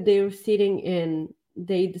home that they were sitting in,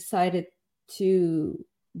 they decided to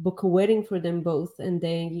book a wedding for them both, and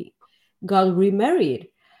they got remarried.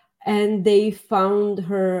 And they found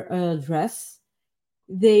her dress.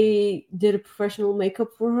 They did a professional makeup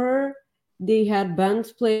for her. They had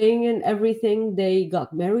bands playing and everything. They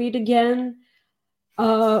got married again.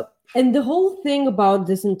 And the whole thing about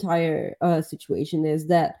this entire situation is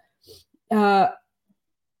that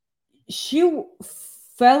she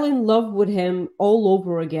fell in love with him all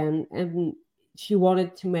over again, and she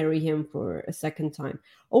wanted to marry him for a second time,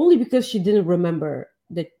 only because she didn't remember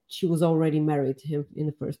that she was already married to him in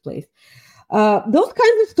the first place. Those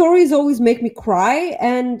kinds of stories always make me cry,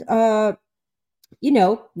 and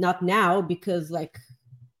not now, because like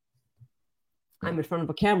I'm in front of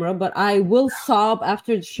a camera, but I will sob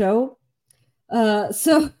after the show.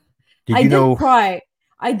 So I did cry.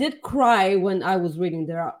 I did cry when I was reading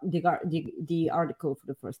the article for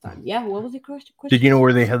the first time. Yeah, what was the question? Did you know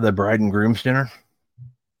where they had the bride and groom's dinner?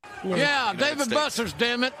 No. Yeah, David Buster's,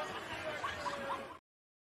 damn it.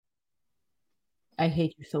 I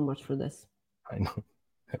hate you so much for this. I know.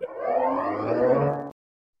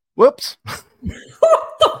 Whoops. What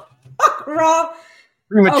the fuck, Rob?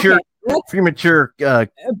 Premature. Yeah,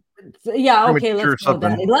 okay, let's go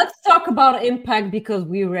there. Let's talk about Impact because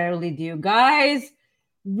we rarely do. Guys,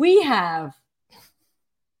 we have...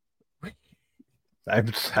 I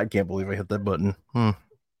can't believe I hit that button.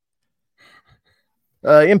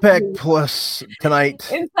 Impact Plus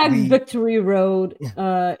tonight. Impact Victory Road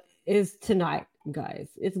is tonight, guys.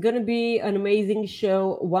 It's going to be an amazing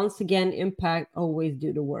show. Once again, Impact always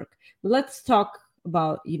do the work. But let's talk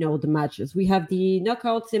about, the matches. We have the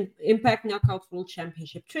Knockouts, Impact Knockouts World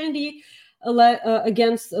Championship. Trinity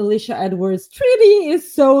against Alicia Edwards. Trinity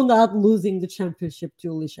is so not losing the championship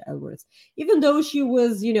to Alicia Edwards, even though she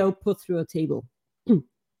was, put through a table.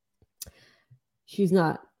 She's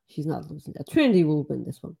not losing that. Trinity will win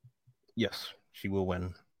this one. Yes, she will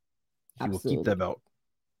win. She Absolutely. will keep that belt.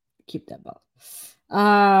 Keep that belt.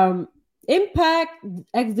 Impact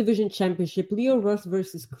X Division Championship. Lio Rush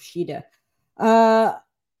versus Kushida.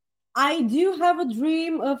 I do have a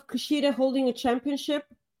dream of Kushida holding a championship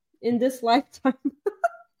in this lifetime.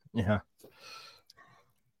 Yeah.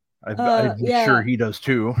 I'm sure he does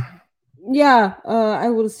too. Yeah, I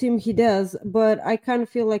would assume he does, but I kind of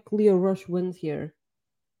feel like Lio Rush wins here.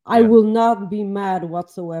 Yeah. I will not be mad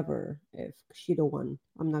whatsoever if Kushida won.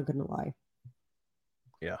 I'm not gonna lie.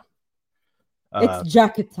 Yeah. It's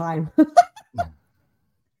jacket time.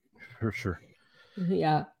 For sure.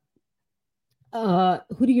 Yeah.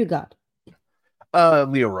 Who do you got?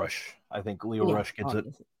 Lio Rush. I think Lio Rush gets it.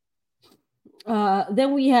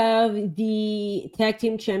 Then we have the tag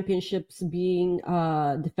team championships being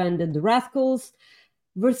defended. The Rascals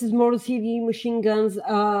versus Motor City Machine Guns.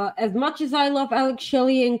 As much as I love Alex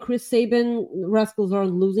Shelley and Chris Sabin, Rascals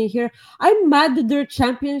aren't losing here. I'm mad that they're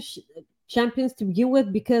champions to begin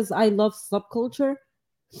with because I love subculture.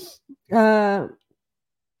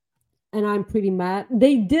 And I'm pretty mad.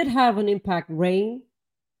 They did have an Impact reign,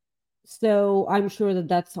 so I'm sure that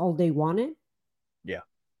that's all they wanted. Yeah.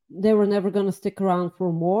 They were never going to stick around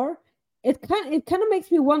for more. It kind of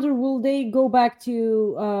makes me wonder, will they go back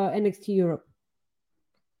to NXT Europe?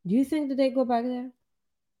 Do you think that they go back there?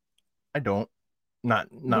 I don't. Not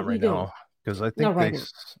right now, because I think right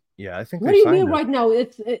I think. What do you mean right now? They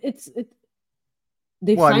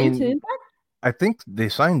signed to Impact? I think they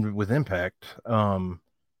signed with Impact.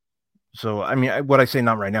 So I mean, what I say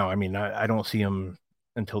not right now. I mean, I don't see them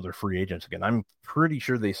until they're free agents again. I'm pretty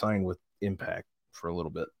sure they signed with Impact for a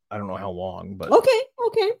little bit. I don't know how long, but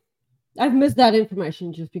okay. I've missed that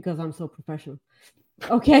information just because I'm so professional.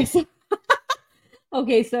 Okay, so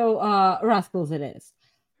Rascals it is.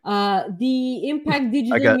 The Impact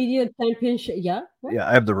Digital Media Championship. Yeah. What? Yeah,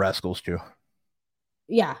 I have the Rascals too.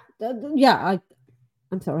 Yeah,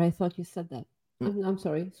 I'm sorry. I thought you said that. I'm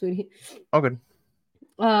sorry, sweetie. Oh, good.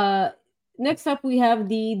 Next up, we have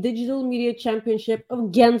the Digital Media Championship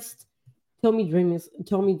against Tommy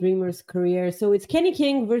Dreamer's career. So it's Kenny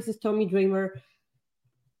King versus Tommy Dreamer.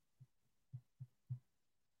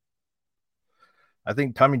 I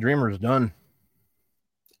think Tommy Dreamer is done.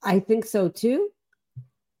 I think so too.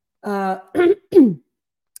 Kenny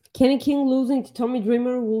King losing to Tommy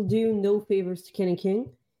Dreamer will do no favors to Kenny King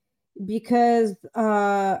because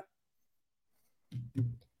I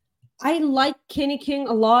like Kenny King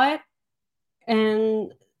a lot,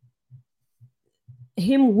 and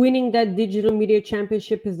him winning that Digital Media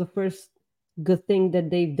Championship is the first good thing that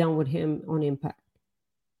they've done with him on Impact.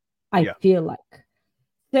 I feel like.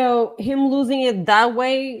 So him losing it that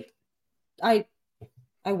way, I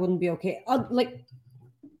wouldn't be okay.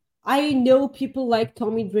 I know people like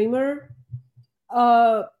Tommy Dreamer,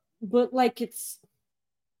 but it's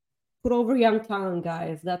put over young talent,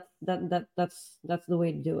 guys. That's the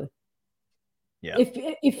way to do it. Yeah.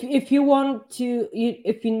 If you want to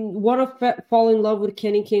fall in love with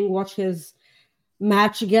Kenny King, watch his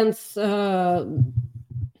match against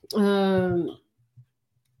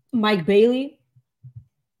Mike Bailey.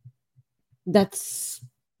 That's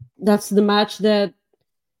the match that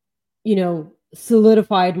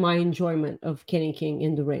solidified my enjoyment of Kenny King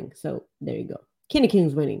in the ring. So there you go. Kenny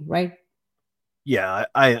King's winning, right? Yeah,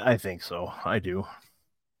 I think so. I do.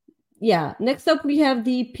 Yeah. Next up, we have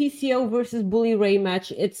the PCO versus Bully Ray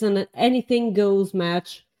match. It's an anything goes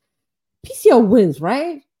match. PCO wins,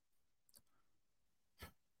 right?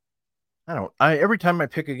 every time I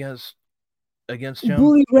pick against him,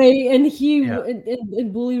 Bully Ray, and Yeah.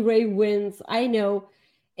 and Bully Ray wins. I know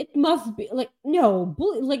it must be like no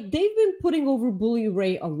Bully, like they've been putting over Bully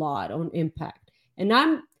Ray a lot on Impact, and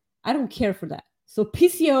I don't care for that. So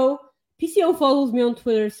PCO follows me on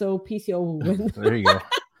Twitter, so PCO will win. there you go.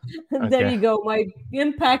 There Okay. you go, my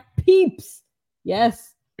Impact peeps.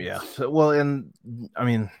 Yes. Yeah. So, well, and I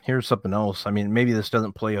mean, here's something else. I mean, maybe this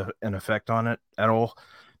doesn't play an effect on it at all,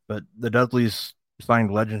 but the Dudleys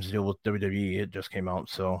signed Legends deal with WWE. It just came out,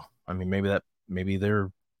 so I mean, maybe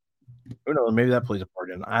they're, who knows, maybe that plays a part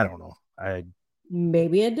in it. I don't know.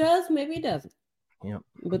 Maybe it does, maybe it doesn't. Yeah.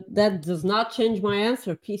 But that does not change my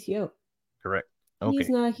answer. PCO. Correct. Okay. He's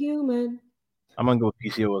not human. I'm gonna go with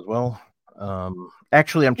PCO as well.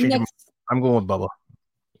 Actually, I'm changing. I'm going with Bubba.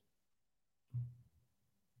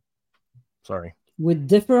 Sorry. We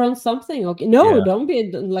differ on something. Okay. No, Yeah.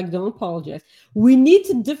 don't apologize. We need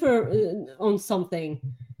to differ on something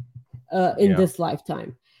in this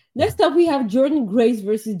lifetime. Next up, we have Jordynne Grace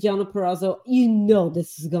versus Deonna Purrazzo. You know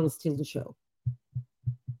this is going to steal the show.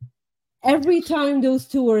 Every time those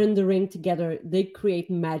two are in the ring together, they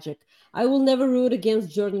create magic. I will never root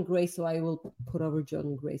against Jordynne Grace, so I will put over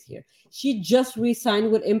Jordynne Grace here. She just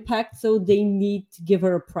re-signed with Impact, so they need to give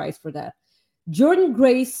her a prize for that. Jordynne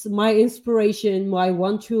Grace, my inspiration, my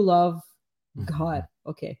one true love. God,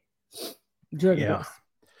 okay. Jordynne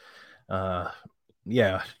Grace.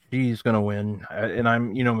 Yeah, she's gonna win, and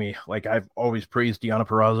I'm, you know me, like I've always praised Deonna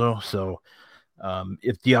Purrazzo. So,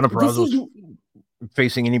 if Deonna Purrazzo's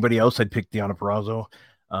facing anybody else, I'd pick Deonna Purrazzo.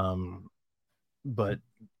 But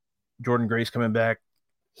Jordynne Grace coming back,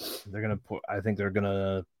 they're gonna put. I think they're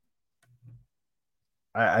gonna.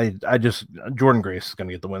 I just Jordynne Grace is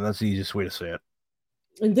gonna get the win. That's the easiest way to say it.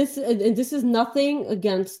 And this is nothing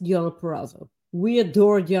against Deonna Purrazzo. We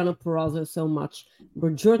adore Deonna Purrazzo so much,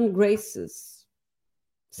 but Jordynne Grace is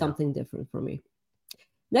something different for me.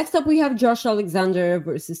 Next up, we have Josh Alexander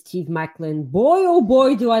versus Steve Maclin. Boy, oh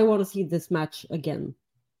boy, do I want to see this match again.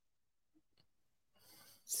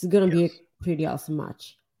 This is going to be a pretty awesome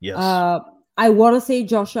match. Yes. I want to say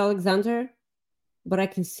Josh Alexander, but I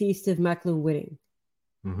can see Steve Maclin winning.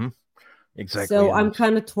 Mm-hmm. Exactly. So I'm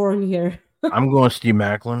kind of torn here. I'm going Steve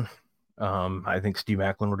Maclin. I think Steve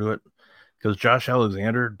Maclin will do it because Josh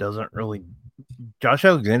Alexander to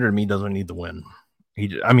me doesn't need the win.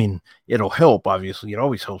 I mean, it'll help. Obviously, it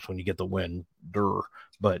always helps when you get the win.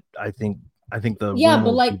 But I think the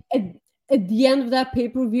but like at the end of that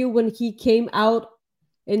pay-per-view when he came out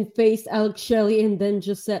and faced Alex Shelley and then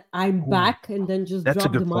just said I'm back and then just that's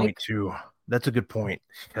dropped a good the point mic. too. That's a good point.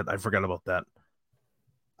 I forgot about that.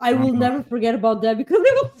 I will never forget about that because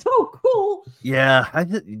it was so cool. Yeah,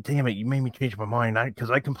 damn it, you made me change my mind because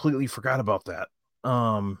I completely forgot about that.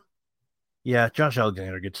 Yeah, Josh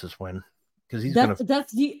Alexander gets this win because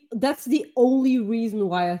that's the only reason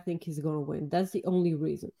why I think he's gonna win. That's the only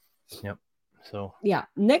reason. Yep. So yeah.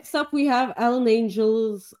 Next up, we have Alan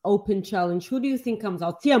Angel's Open Challenge. Who do you think comes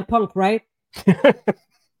out? CM Punk, right?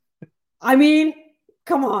 I mean,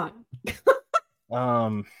 come on.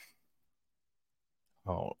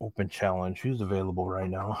 Open Challenge. Who's available right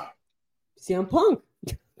now? CM Punk.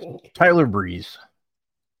 Tyler Breeze.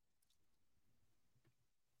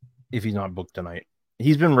 If he's not booked tonight.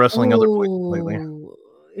 He's been wrestling other places lately.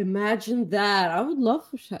 Imagine that. I would love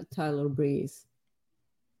for Tyler Breeze.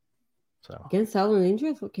 So against Alan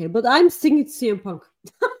Angels? Okay, but I'm sticking to CM Punk.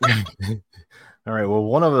 All right, well,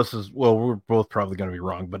 one of us is, we're both probably going to be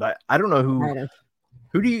wrong, but I don't know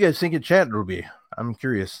who do you guys think in chat will be? I'm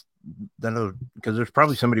curious. Because there's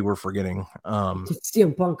probably somebody we're forgetting. It's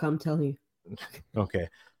CM Punk, I'm telling you. Okay.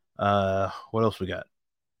 What else we got?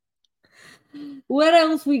 What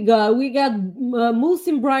else we got? We got Moose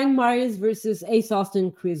and Brian Myers versus Ace Austin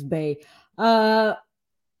and Chris Bay. I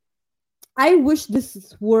wish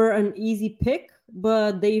this were an easy pick,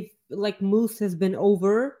 but Moose has been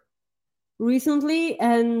over recently,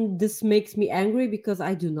 and this makes me angry because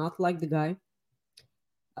I do not like the guy.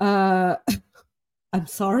 I'm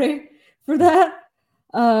sorry for that.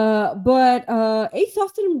 But Ace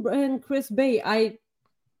Austin and Chris Bay,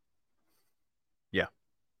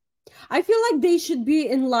 I feel like they should be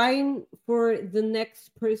in line for the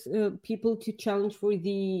next people to challenge for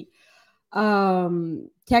the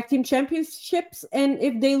tag team championships. And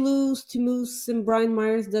if they lose to Moose and Brian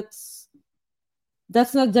Myers, that's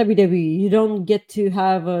not WWE. You don't get to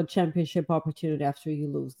have a championship opportunity after you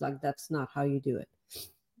lose. Like, that's not how you do it.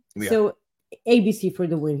 Yeah. So ABC for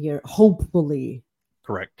the win here, hopefully.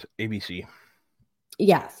 Correct. ABC.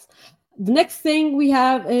 Yes. The next thing we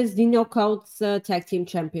have is the Knockouts Tag Team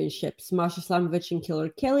Championships. Masha Slamovich and Killer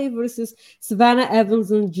Kelly versus Savannah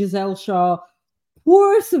Evans and Giselle Shaw.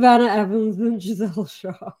 Poor Savannah Evans and Giselle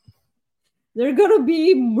Shaw. They're going to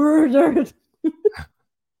be murdered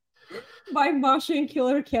by Masha and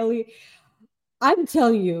Killer Kelly. I'm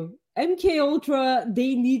telling you, MK Ultra,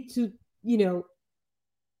 they need to,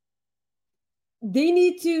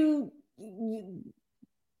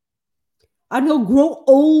 I don't know, grow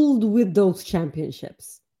old with those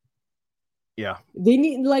championships. Yeah. They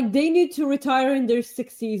need to retire in their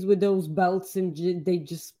 60s with those belts, and they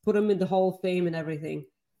just put them in the Hall of Fame and everything.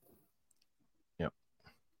 Yep.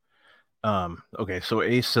 Okay, so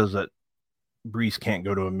Ace says that Breeze can't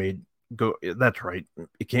go to a that's right.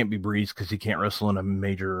 It can't be Breeze because he can't wrestle in a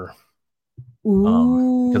major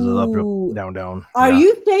because of the up, down. Are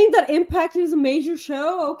you saying that Impact is a major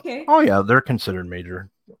show? Okay. Oh yeah, they're considered major.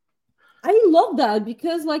 I love that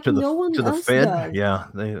because no one to the else Fed, does. Yeah,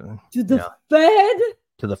 Fed,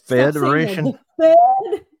 to the Federation. The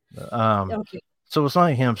Fed. Okay. So it's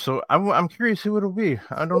not him. So I'm curious who it'll be.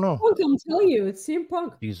 I don't know. Punk, I'm telling you, it's CM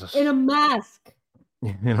Punk. Jesus. In a mask.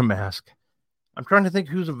 In a mask. I'm trying to think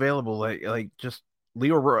who's available. Like just not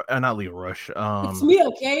Leo Rush. It's me.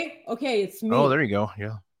 Okay, it's me. Oh, there you go.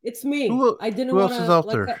 Yeah, it's me. Who else is out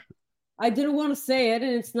there? I didn't want to say it,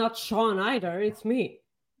 and it's not Sean either. It's me.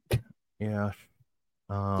 Yeah.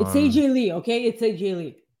 It's AJ Lee, okay? It's AJ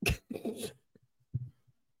Lee.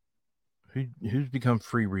 Who's become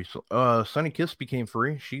free recently? Sunny Kiss became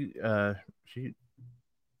free.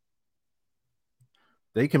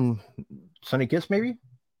 Sunny Kiss maybe?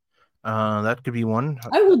 That could be one.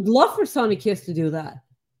 I would love for Sunny Kiss to do that.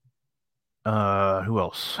 Who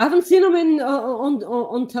else? I haven't seen him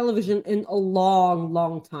on television in a long,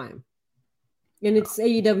 long time. And it's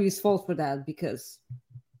AEW's fault for that because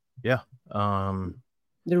yeah.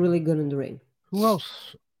 They're really good in the ring. Who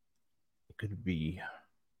else could it be?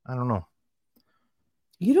 I don't know.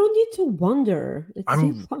 You don't need to wonder.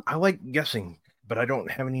 I like guessing, but I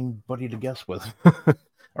don't have anybody to guess with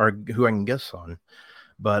or who I can guess on.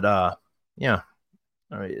 But yeah.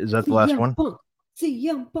 All right. Is that the last one?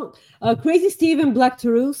 CM Punk. Crazy Steve and Black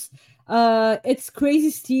Taurus. It's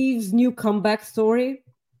Crazy Steve's new comeback story.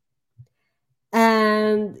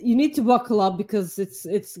 And you need to buckle up because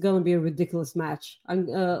it's gonna be a ridiculous match.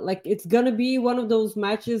 It's gonna be one of those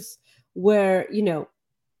matches where you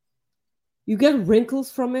get wrinkles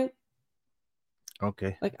from it.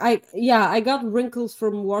 Okay. I got wrinkles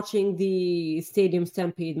from watching the Stadium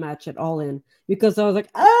Stampede match at All In because I was like,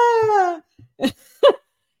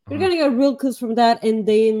 you're gonna get wrinkles from that and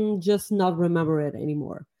then just not remember it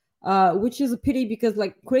anymore. Which is a pity because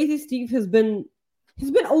Crazy Steve has been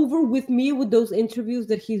over with me with those interviews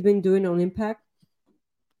that he's been doing on Impact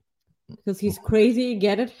because he's crazy.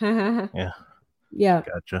 Get it? Yeah. Yeah.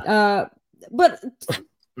 Gotcha. But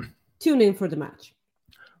tune in for the match.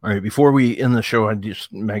 All right. Before we end the show,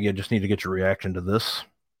 Maggie, I just need to get your reaction to this.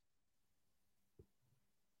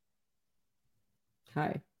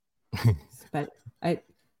 Hi.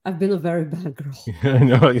 I've been a very bad girl. I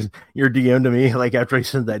know. Your DM to me, after I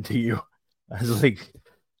sent that to you, I was like,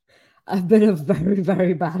 I've been a very,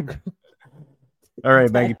 very bad girl. All right,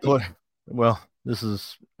 Maggie. Well, this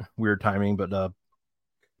is weird timing, but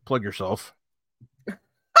plug yourself.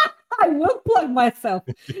 I will plug myself.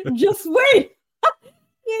 Just wait.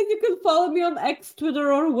 Yes, you can follow me on X,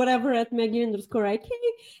 Twitter, or whatever at Maggie_IK,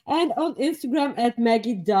 and on Instagram at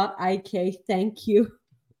Maggie.IK. Thank you.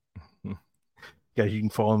 Guys, you can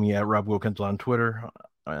follow me at Rob Wilkins on Twitter.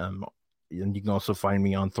 And you can also find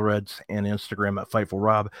me on Threads and Instagram at Fightful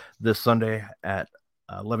Rob. This Sunday at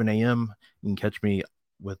 11 a.m. You can catch me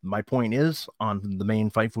with My Point Is on the main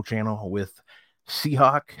Fightful channel with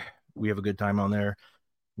Seahawk. We have a good time on there.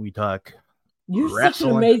 We talk You're wrestling. Such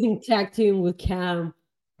an amazing tag team with Cam.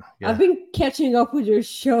 Yeah. I've been catching up with your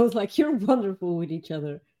shows. You're wonderful with each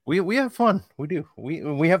other. We have fun. We do.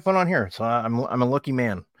 We have fun on here. So I'm a lucky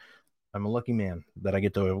man. I'm a lucky man that I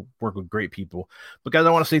get to work with great people. But guys, I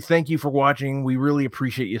want to say thank you for watching. We really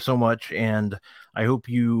appreciate you so much. And I hope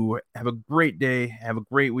you have a great day. Have a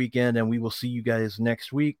great weekend. And we will see you guys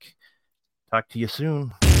next week. Talk to you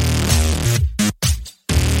soon.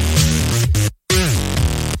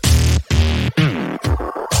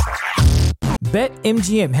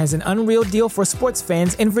 BetMGM has an unreal deal for sports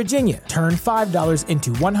fans in Virginia. Turn $5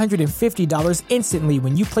 into $150 instantly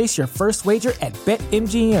when you place your first wager at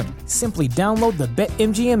BetMGM. Simply download the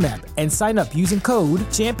BetMGM app and sign up using code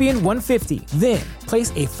Champion150. Then,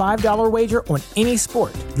 place a $5 wager on any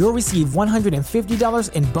sport. You'll receive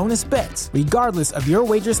 $150 in bonus bets, regardless of your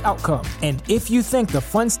wager's outcome. And if you think the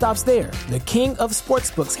fun stops there, the king of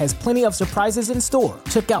sportsbooks has plenty of surprises in store.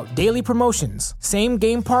 Check out daily promotions,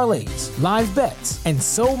 same-game parlays, live bets, and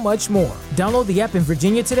so much more. Download the app in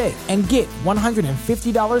Virginia today and get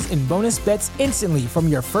 $150 in bonus bets instantly from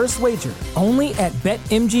your first wager. Only at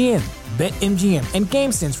BetMGM. BetMGM and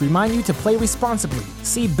GameSense remind you to play responsibly.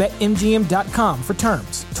 See BetMGM.com for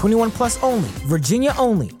terms. 21 plus only. Virginia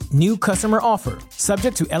only. New customer offer.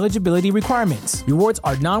 Subject to eligibility requirements. Rewards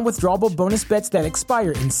are non-withdrawable bonus bets that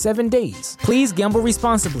expire in 7 days. Please gamble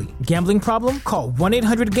responsibly. Gambling problem? Call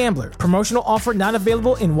 1-800-GAMBLER. Promotional offer not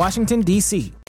available in Washington, D.C.